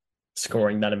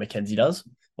scoring than a McKenzie does.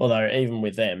 Although even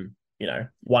with them,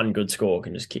 one good score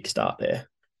can just kickstart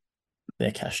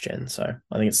their cash gen. So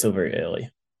I think it's still very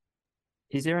early.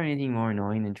 Is there anything more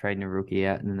annoying than trading a rookie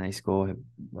out and then they score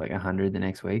like 100 the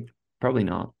next week? Probably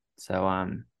not. So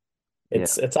yeah.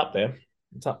 It's up there.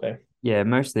 It's up there. Yeah,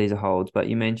 most of these are holds, but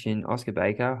you mentioned Oscar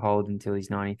Baker, hold until he's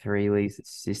 93, leaves the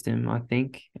system, I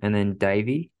think. And then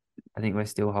Davey, I think we're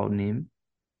still holding him.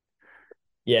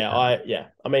 Yeah,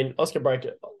 I mean Oscar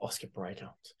Baker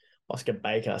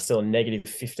still a negative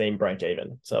 15 break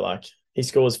even. So he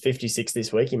scores 56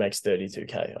 this week, he makes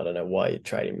 32K. I don't know why you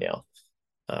trade him now.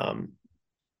 And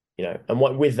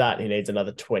with that, he needs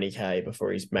another 20K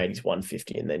before he's made his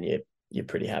 150, and then you're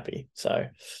pretty happy. So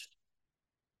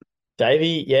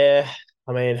Davey, yeah,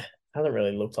 I mean, hasn't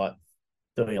really looked like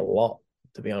doing a lot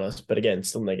to be honest. But again,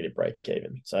 still negative break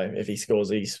even. So if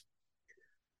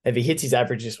he hits his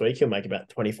average this week, he'll make about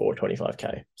 24,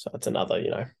 25K. So that's another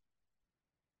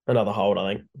hold,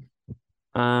 I think.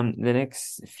 The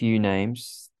next few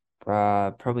names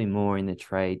are probably more in the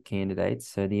trade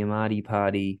candidates. So the Amati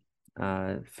Party,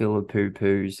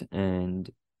 Philippoopus, and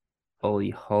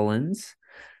Ollie Hollands.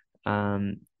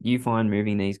 You find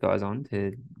moving these guys on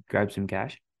to grab some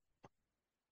cash?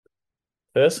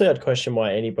 Firstly, I'd question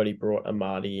why anybody brought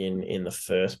Amadi in the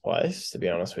first place, to be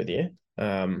honest with you.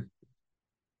 Don't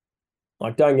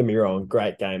get me wrong,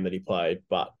 great game that he played,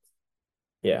 but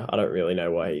yeah, I don't really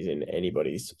know why he's in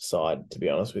anybody's side, to be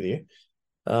honest with you.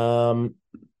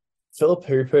 Philip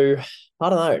Hoopu, I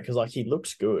don't know, because he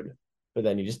looks good, but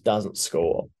then he just doesn't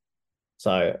score.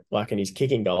 So and he's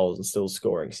kicking goals and still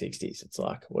scoring 60s. It's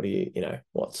what do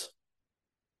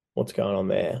what's going on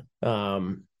there?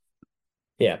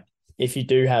 Yeah. If you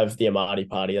do have the Amadi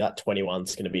Party, that 21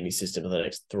 is going to be in his system for the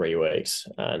next 3 weeks.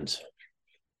 And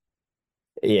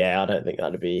yeah, I don't think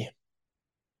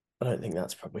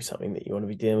that's probably something that you want to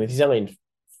be dealing with.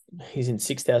 He's in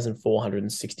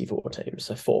 6,464 teams,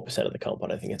 so 4% of the comp. I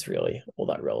don't think it's really all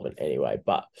that relevant anyway.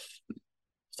 But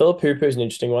Philip Hooper is an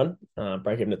interesting one.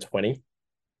 Break even to 20.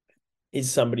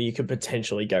 Is somebody you could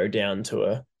potentially go down to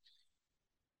a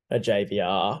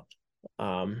JVR.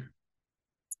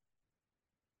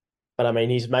 But I mean,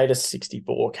 he's made a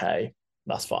 64K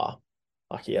thus far.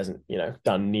 He hasn't,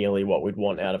 done nearly what we'd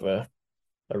want out of a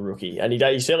rookie. And he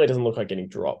certainly doesn't look like getting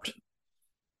dropped.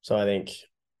 So I think,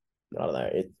 I don't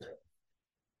know,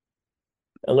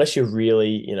 unless you're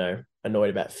really, annoyed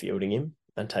about fielding him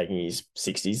and taking his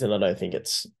 60s, then I don't think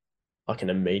it's an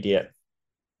immediate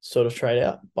sort of trade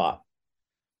out. But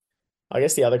I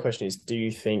guess the other question is, do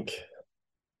you think,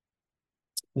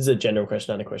 this is a general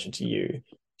question and a question to you,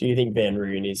 do you think Van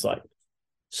Rooyen is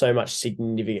so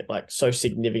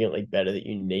significantly better that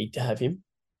you need to have him?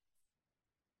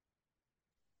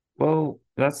 Well,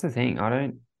 that's the thing. I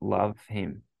don't love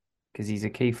him because he's a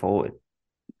key forward,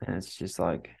 and it's just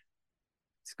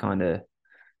it's kind of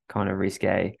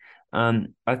risque.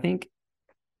 I think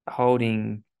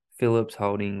holding Phillips,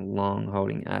 holding Long,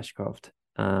 holding Ashcroft,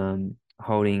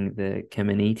 holding the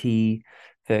Caminiti,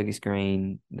 Fergus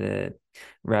Green, the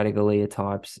Radigalia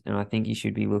types, and I think you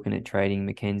should be looking at trading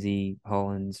Mackenzie,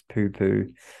 Hollands, Poo,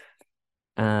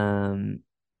 and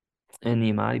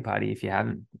the Amati Party if you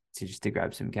haven't, to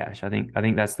grab some cash. I think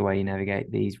that's the way you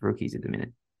navigate these rookies at the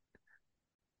minute.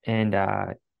 And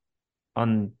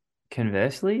on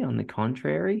conversely, on the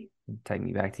contrary, take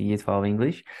me back to year 12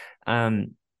 English.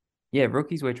 Yeah,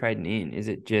 rookies we're trading in. Is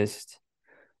it just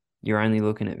you're only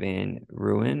looking at Van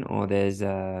Rooyen, or there's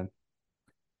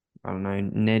I don't know,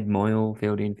 Ned Moyle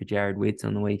filled in for Jared Witts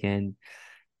on the weekend.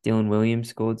 Dylan Williams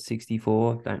scored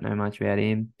 64. Don't know much about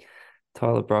him.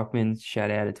 Tyler Brockman shut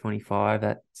out at 25.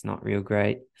 That's not real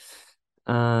great.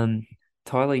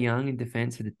 Tyler Young in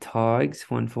defense of the Tigers,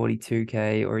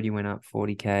 142K, already went up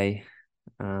 40K.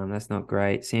 That's not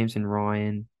great. Samson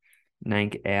Ryan,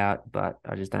 Nank out, but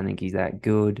I just don't think he's that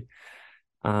good.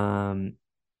 Yeah,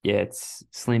 it's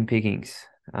slim pickings.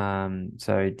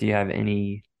 So do you have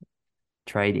any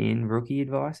trade-in rookie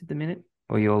advice at the minute?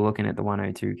 Or you're looking at the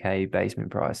 102K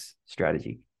basement price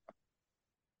strategy?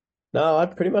 No, I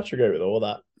pretty much agree with all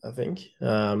that, I think.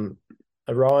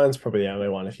 Ryan's probably the only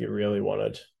one if you really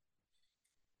wanted.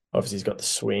 Obviously, he's got the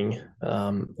swing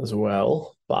as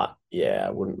well. But yeah,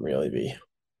 I wouldn't really be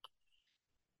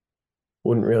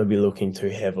looking too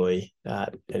heavily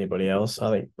at anybody else.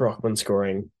 I think Brockman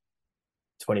scoring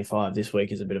 25 this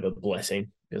week is a bit of a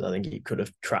blessing because I think he could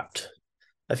have trapped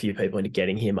a few people into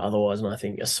getting him otherwise. And I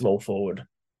think a small forward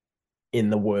in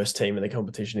the worst team in the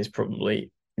competition is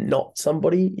probably not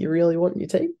somebody you really want in your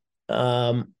team.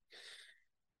 But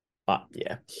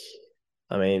yeah,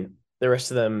 I mean, the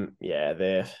rest of them, yeah,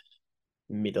 they're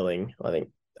middling, I think,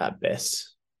 at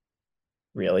best,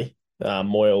 really.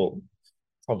 Moyle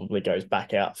probably goes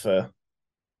back out for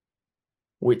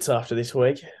Wits after this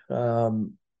week.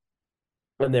 And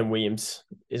then Williams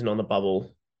isn't on the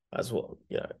bubble as well,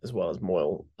 as well as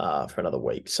Moyle for another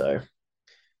week. So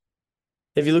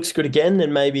if he looks good again,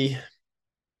 then maybe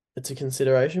it's a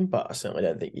consideration, but I certainly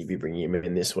don't think you'd be bringing him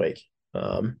in this week.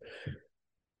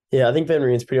 Yeah, I think Van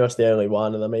Rooyen's pretty much the only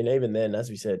one. And I mean, even then, as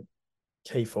we said,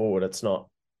 key forward, it's not,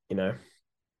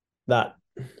 that,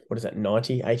 what is that,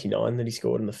 90, 89 that he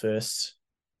scored in the first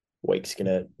week's going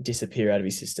to disappear out of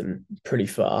his system pretty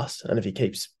fast. And if he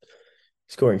keeps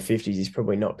scoring 50s, he's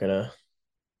probably not going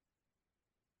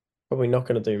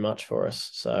to do much for us.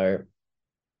 So,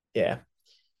 yeah,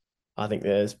 I think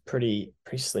there's pretty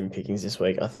slim pickings this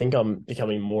week. I think I'm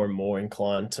becoming more and more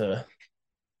inclined to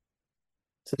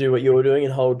to do what you're doing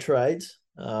and hold trades.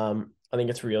 I think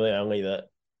it's really only that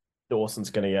Dawson's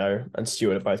going to go and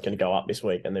Stewart are both going to go up this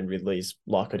week, and then Ridley's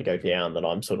likely to go down. That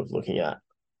I'm sort of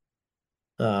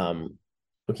um,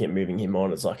 looking at moving him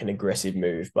on as like an aggressive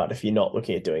move. But if you're not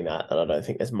looking at doing that, then I don't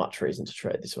think there's much reason to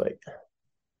trade this week.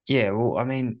 Yeah, well, I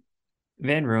mean,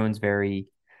 Van Ruin's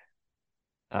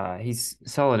he's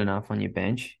solid enough on your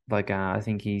bench. I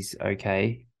think he's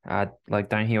okay.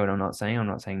 Don't hear what I'm not saying. I'm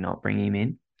not saying not bring him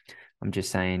in. I'm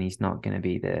just saying he's not going to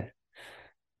be the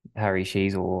Harry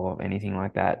Sheezel or anything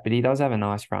like that. But he does have a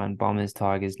nice run. Bombers,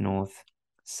 Tigers, North,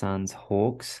 Suns,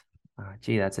 Hawks.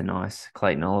 Gee, that's a nice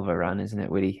Clayton Oliver run, isn't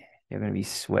it, Woody? You're going to be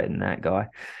sweating that guy.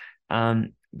 But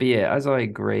yeah, as I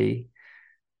agree,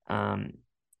 um,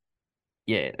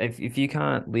 yeah, if you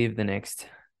can't live the next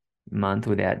month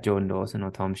without Jordan Dawson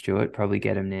or Tom Stewart, probably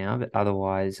get him now. But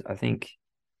otherwise, I think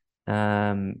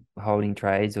holding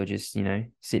trades or just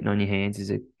sitting on your hands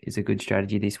is a good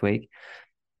strategy this week.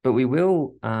 But we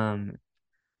will go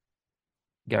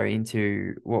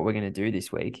into what we're going to do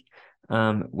this week.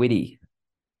 Whitty,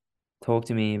 talk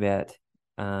to me about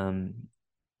um,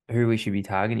 who we should be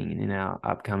targeting in our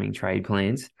upcoming trade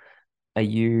plans.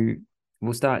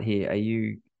 We'll start here. Are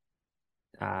you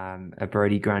a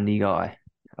Brody Grundy guy?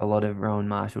 A lot of Rowan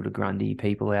Marshall to Grundy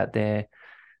people out there.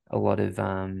 A lot of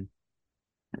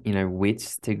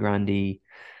wits to Grundy.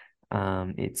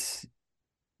 Are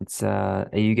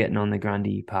you getting on the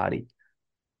Grundy party?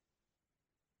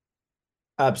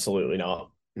 Absolutely not.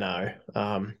 No.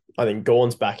 I think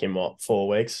Gorn's back in what, 4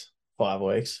 weeks, 5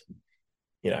 weeks.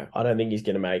 I don't think he's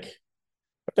going to make.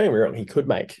 Don't get me wrong, he could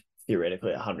make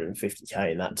theoretically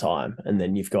 150K in that time, and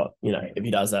then you've got, if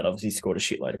he does that, obviously he scored a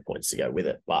shitload of points to go with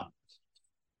it. But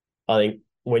I think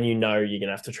when you're going to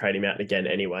have to trade him out again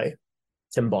anyway,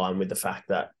 combined with the fact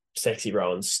that Sexy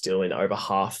Rowan's still in over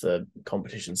half the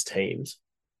competition's teams,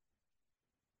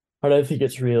 I don't think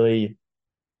it's really.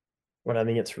 I don't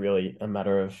think it's really a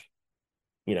matter of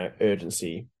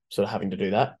urgency, sort of having to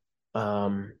do that.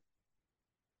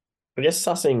 I guess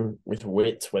sussing with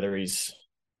Wits whether he's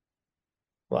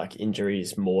like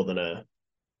injuries more than a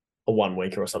 1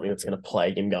 week or something that's going to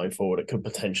plague him going forward. It could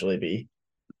potentially be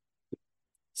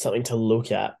something to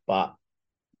look at. But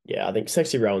yeah, I think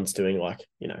Sexy Rowan's doing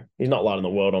he's not lighting the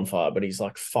world on fire, but he's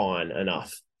like fine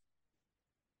enough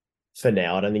for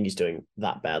now. I don't think he's doing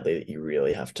that badly that you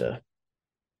really have to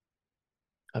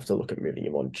look at moving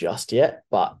him on just yet.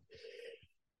 But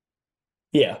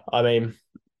yeah, I mean,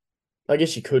 I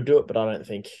guess you could do it, but I don't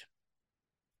think,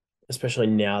 especially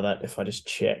now that if I just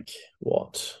check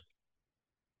what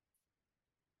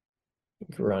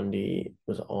Grundy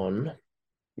was on.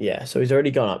 Yeah, so he's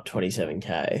already gone up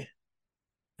 27K.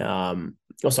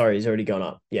 He's already gone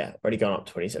up. Yeah, already gone up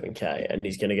 27K, and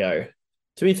he's going to go.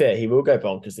 To be fair, he will go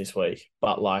bonkers this week,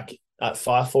 but like at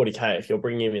 540K, if you're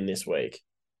bringing him in this week,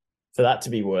 for that to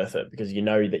be worth it, because you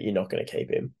know that you're not going to keep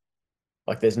him.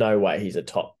 Like, there's no way he's a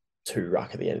top 2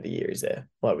 ruck at the end of the year, is there?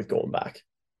 Like with Gordon back,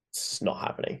 it's not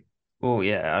happening. Well,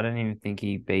 yeah, I don't even think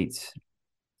he beats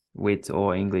Wits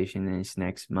or English in this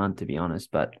next month, to be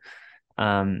honest. But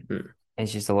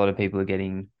it's just a lot of people are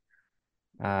getting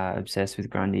obsessed with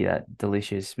Grundy, that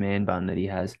delicious man bun that he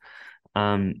has.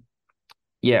 I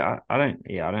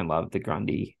don't love the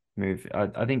Grundy move.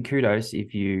 I think kudos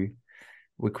if you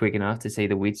were quick enough to see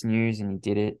the Wits news and you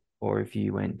did it, or if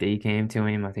you went decam to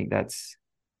him. I think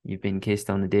you've been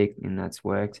kissed on the dick and that's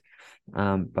worked.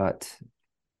 But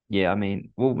yeah, I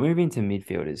mean, we'll move into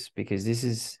midfielders because this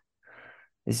is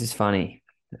funny.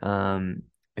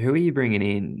 Who are you bringing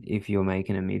in if you're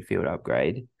making a midfield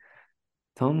upgrade?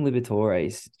 Tom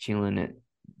Liberatore's chilling at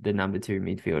the number 2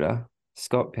 midfielder.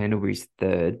 Scott Pendlebury's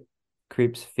third.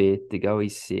 Cripps fifth.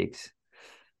 DeGoey's sixth.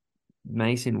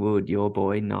 Mason Wood, your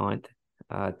boy, ninth.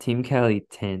 Tim Kelly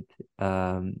 10th.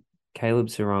 Caleb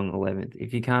Sarong 11th.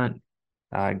 If you can't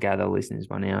gather listeners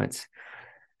by now, it's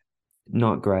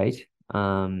not great.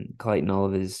 Clayton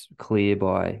Oliver's clear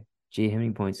by, how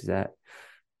many points is that?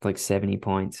 Like 70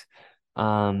 points.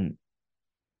 Yeah,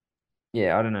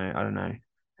 I don't know.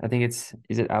 I think is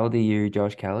it LDU,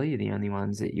 Josh Kelly, are the only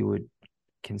ones that you would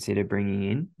consider bringing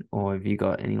in, or have you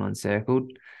got anyone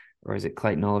circled, or is it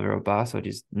Clayton Oliver or Bus, or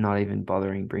just not even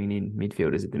bothering bringing in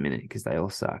midfielders at the minute because they all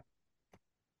suck?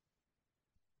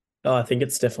 Oh, I think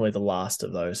it's definitely the last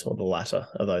of those, or the latter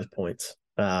of those points.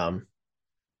 I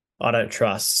don't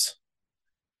trust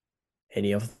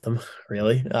any of them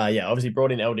really. Yeah, obviously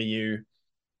brought in LDU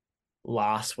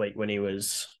last week when he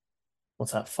was,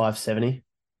 what's that, 570,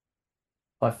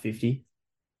 550.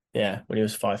 Yeah, when he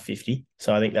was 550.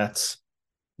 So I think that's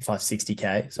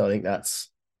 560K. So I think that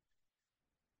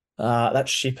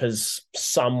ship has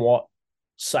somewhat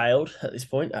sailed at this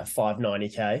point at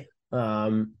 590k.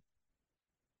 I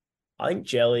think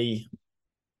Jelly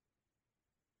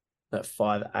at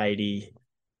 580.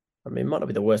 I mean, it might not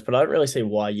be the worst, but I don't really see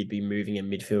why you'd be moving a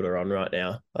midfielder on right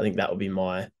now. I think that would be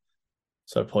my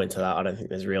sort of point to that. I don't think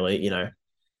there's really,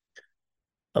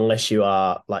 unless you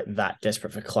are like that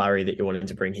desperate for Clary that you're wanting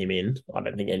to bring him in, I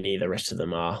don't think any of the rest of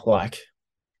them are like,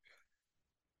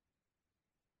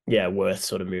 yeah, worth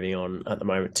sort of moving on at the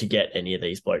moment to get any of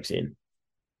these blokes in.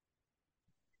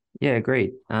 Yeah,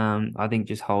 agreed. I think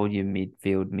just hold your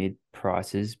midfield mid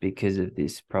prices because of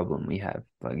this problem we have.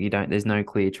 Like there's no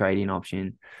clear trading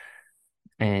option,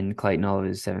 and Clayton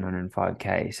Oliver's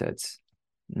 705k, so it's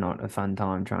not a fun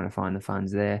time trying to find the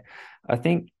funds there. I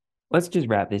think let's just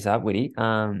wrap this up, Woody.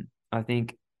 I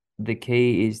think the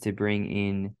key is to bring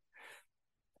in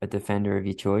a defender of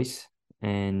your choice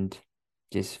and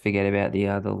just forget about the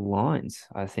other lines,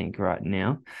 I think, right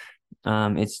now.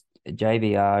 It's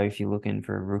JVR if you're looking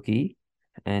for a rookie,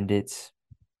 and it's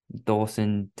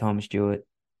Dawson, Tom Stewart,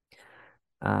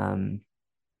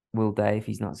 Will Day if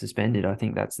he's not suspended. I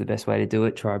think that's the best way to do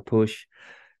it. Try push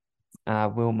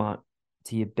Wilmot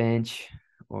to your bench,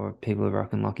 or people are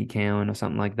rocking Lockie Cowan or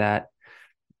something like that.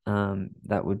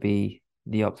 That would be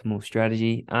the optimal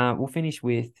strategy. We'll finish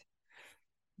with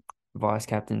vice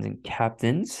captains and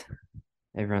captains,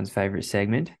 everyone's favorite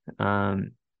segment. I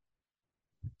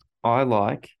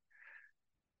like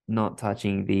not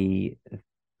touching the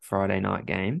Friday night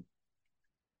game.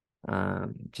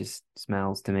 Just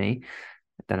smells to me.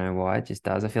 I don't know why, it just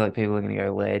does. I feel like people are going to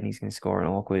go lead and he's going to score an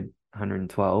awkward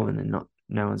 112 and then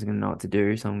no one's going to know what to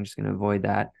do. So I'm just going to avoid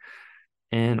that.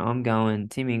 And I'm going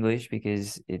Tim English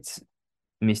because it's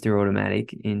Mr.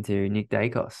 Automatic into Nick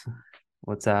Dacos.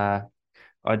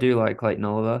 I do like Clayton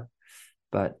Oliver,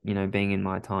 but being in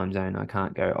my time zone, I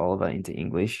can't go Oliver into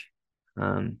English.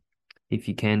 If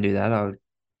you can do that, I would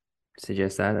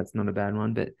suggest that. That's not a bad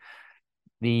one. But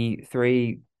the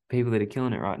three people that are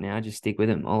killing it right now, just stick with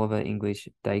them. Oliver, English,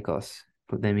 Dacos.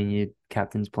 Put them in your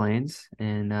captain's plans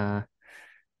and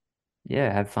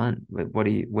yeah, have fun.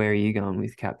 Where are you going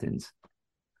with captains?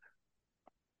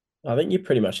 I think you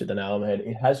pretty much hit the nail on the head.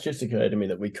 It has just occurred to me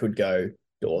that we could go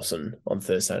Dawson on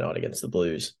Thursday night against the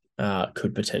Blues.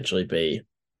 Could potentially be,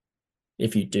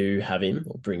 if you do have him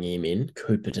or bring him in,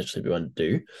 could potentially be one to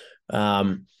do.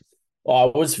 I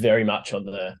was very much on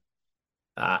the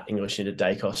English into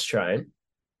Dacos train,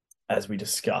 as we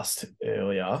discussed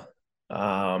earlier.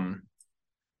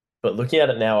 But looking at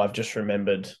it now, I've just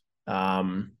remembered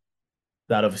that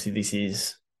obviously this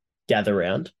is gather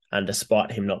round, and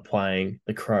despite him not playing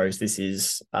the Crows, this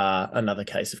is another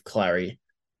case of Clary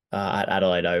at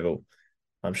Adelaide Oval.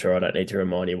 I'm sure I don't need to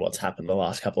remind you what's happened the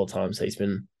last couple of times he's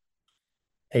been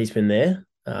there,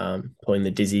 pulling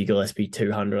the Dizzy Gillespie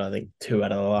 200. I think 2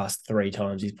 out of the last 3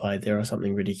 times he's played there, or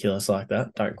something ridiculous like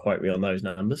that. Don't quote me on those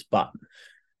numbers, but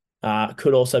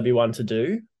could also be one to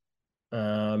do.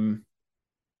 But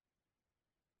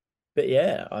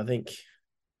yeah, I think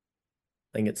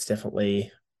it's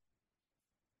definitely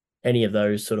any of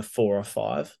those sort of 4 or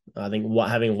 5. I think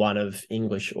having one of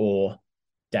English or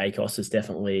Dacos is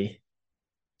definitely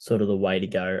sort of the way to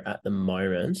go at the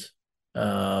moment.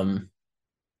 But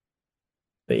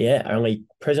yeah,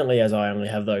 presently, as I only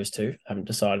have those two, I haven't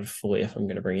decided fully if I'm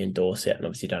going to bring in Dorset, and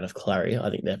obviously don't have Clary. I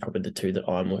think they're probably the two that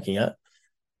I'm looking at.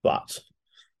 But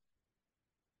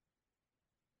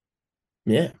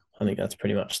yeah, I think that's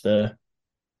pretty much the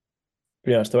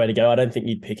way to go. I don't think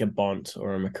you'd pick a Bont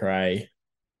or a McRae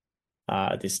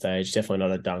at this stage. Definitely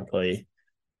not a Dunkley.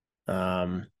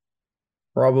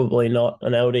 Probably not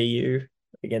an LDU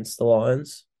against the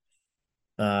Lions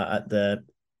at the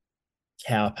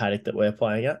cow paddock that we're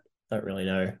playing at. Don't really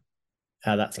know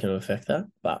how that's going to affect that,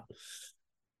 but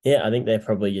yeah, I think they're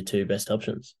probably your 2 best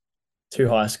options. 2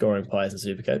 high scoring players in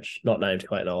Supercoach, not named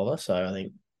Clayton Oliver, so I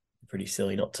think pretty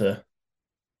silly not to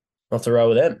roll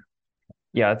with them.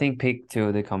 Yeah, I think pick 2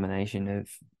 of the combination of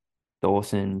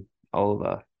Dawson,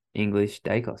 Oliver, English,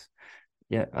 Dacos.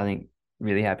 Yeah, I think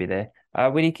really happy there.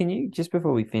 Winnie, can you, just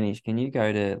before we finish, can you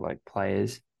go to like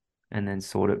players and then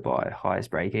sort it by highest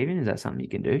break even? Is that something you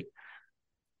can do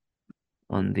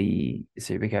on the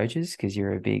super coaches? Because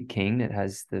you're a big king that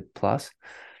has the plus.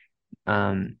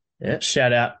 Yeah,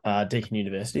 shout out Deakin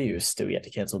University, who is still yet to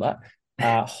cancel that.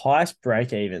 Highest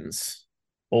break evens.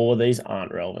 All of these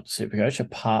aren't relevant to Supercoach,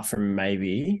 apart from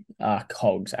maybe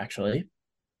Cogs, actually.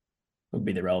 Would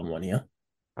be the relevant one here.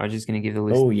 I was just going to give the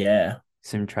list Oh, yeah.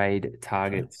 some trade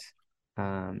targets,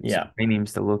 some Yeah.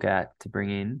 premiums to look at to bring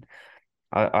in.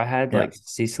 I had Yeah. like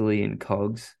Sicily and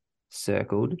Cogs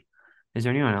circled. Is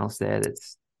there anyone else there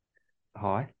that's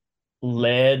high?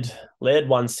 Laird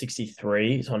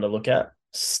 163 is one to look at.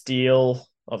 Steele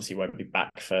obviously won't be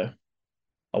back for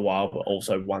a while, but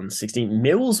also 160.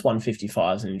 Mills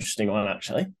 155 is an interesting one,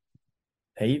 actually.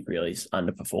 He really's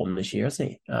underperformed this year, hasn't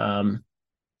he?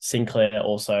 Sinclair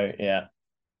also, yeah.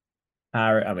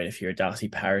 I mean, if you're a Darcy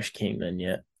Parish king, then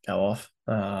yeah, go off.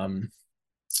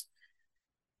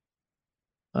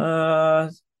 No,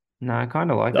 I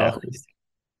kind of like that Doc, list.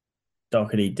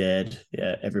 Docherty dead.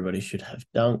 Yeah, everybody should have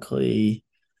Dunkley.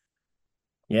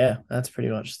 Yeah, that's pretty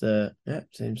much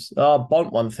seems. Oh,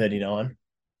 Bont 139.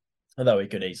 Although we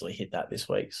could easily hit that this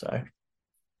week, so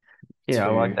Yeah,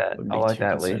 I like that. wouldn't I be like too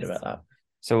that concerned list. about that.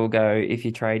 So we'll go if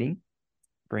you're trading,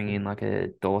 bring in like a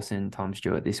Dawson, Tom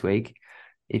Stewart this week.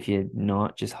 If you're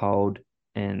not, just hold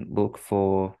and look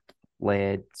for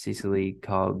Laird, Sicily,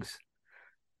 Cogs,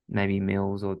 maybe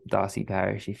Mills or Darcy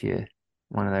Parish if you're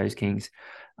one of those kings.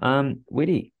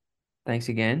 Whitty, thanks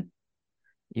again.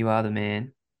 You are the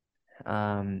man.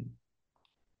 Um,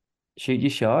 shoot your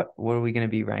shot. What are we going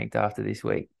to be ranked after this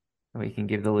week? We can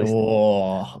give the listeners.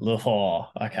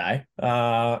 Okay.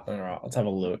 All right, let's have a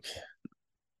look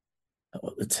at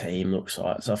what the team looks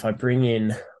like. So if I bring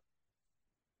in,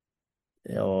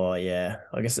 oh yeah,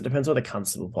 I guess it depends whether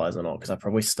Constable plays or not, because I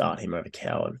probably start him over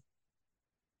Cowan.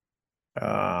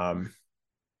 Um,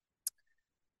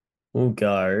 we'll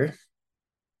go.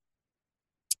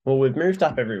 Well, we've moved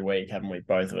up every week, haven't we?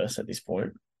 Both of us at this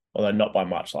point, although not by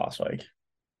much last week.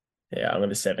 Yeah, I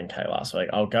went to 7K last week.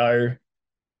 I'll go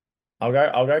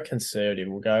conservative.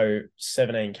 We'll go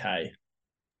 17K.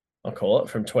 I'll call it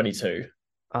from 22.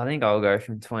 I think I'll go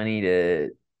from 20 to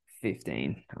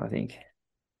 15, I think.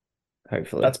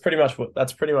 Hopefully. That's pretty much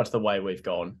the way we've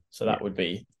gone. So Yeah.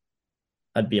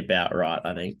 that'd be about right,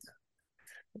 I think.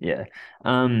 Yeah.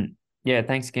 Yeah,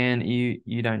 thanks again.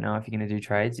 You don't know if you're gonna do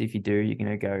trades. If you do, you're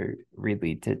gonna go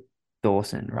Ridley to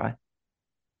Dawson, right?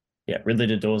 Yeah, Ridley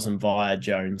to Dawson via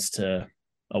Jones to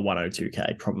a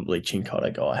 102K, probably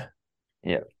Chincotta guy.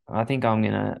 Yeah. I think I'm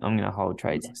gonna hold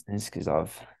trades listeners because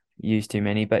I've used too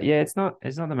many. But yeah, it's not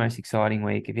the most exciting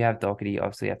week. If you have Docherty,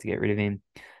 obviously you have to get rid of him.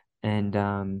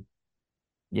 And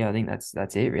yeah, I think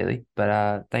that's it really.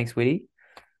 But thanks, Whitty.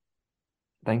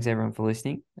 Thanks everyone for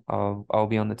listening. I'll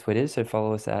be on the Twitter, so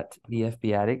follow us at the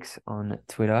FB Addicts on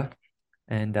Twitter,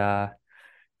 and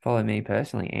follow me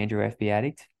personally, Andrew FB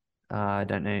Addict. I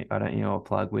don't know a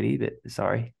plug Witty, but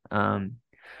sorry.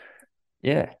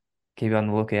 Yeah, keep on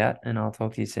the lookout, and I'll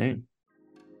talk to you soon.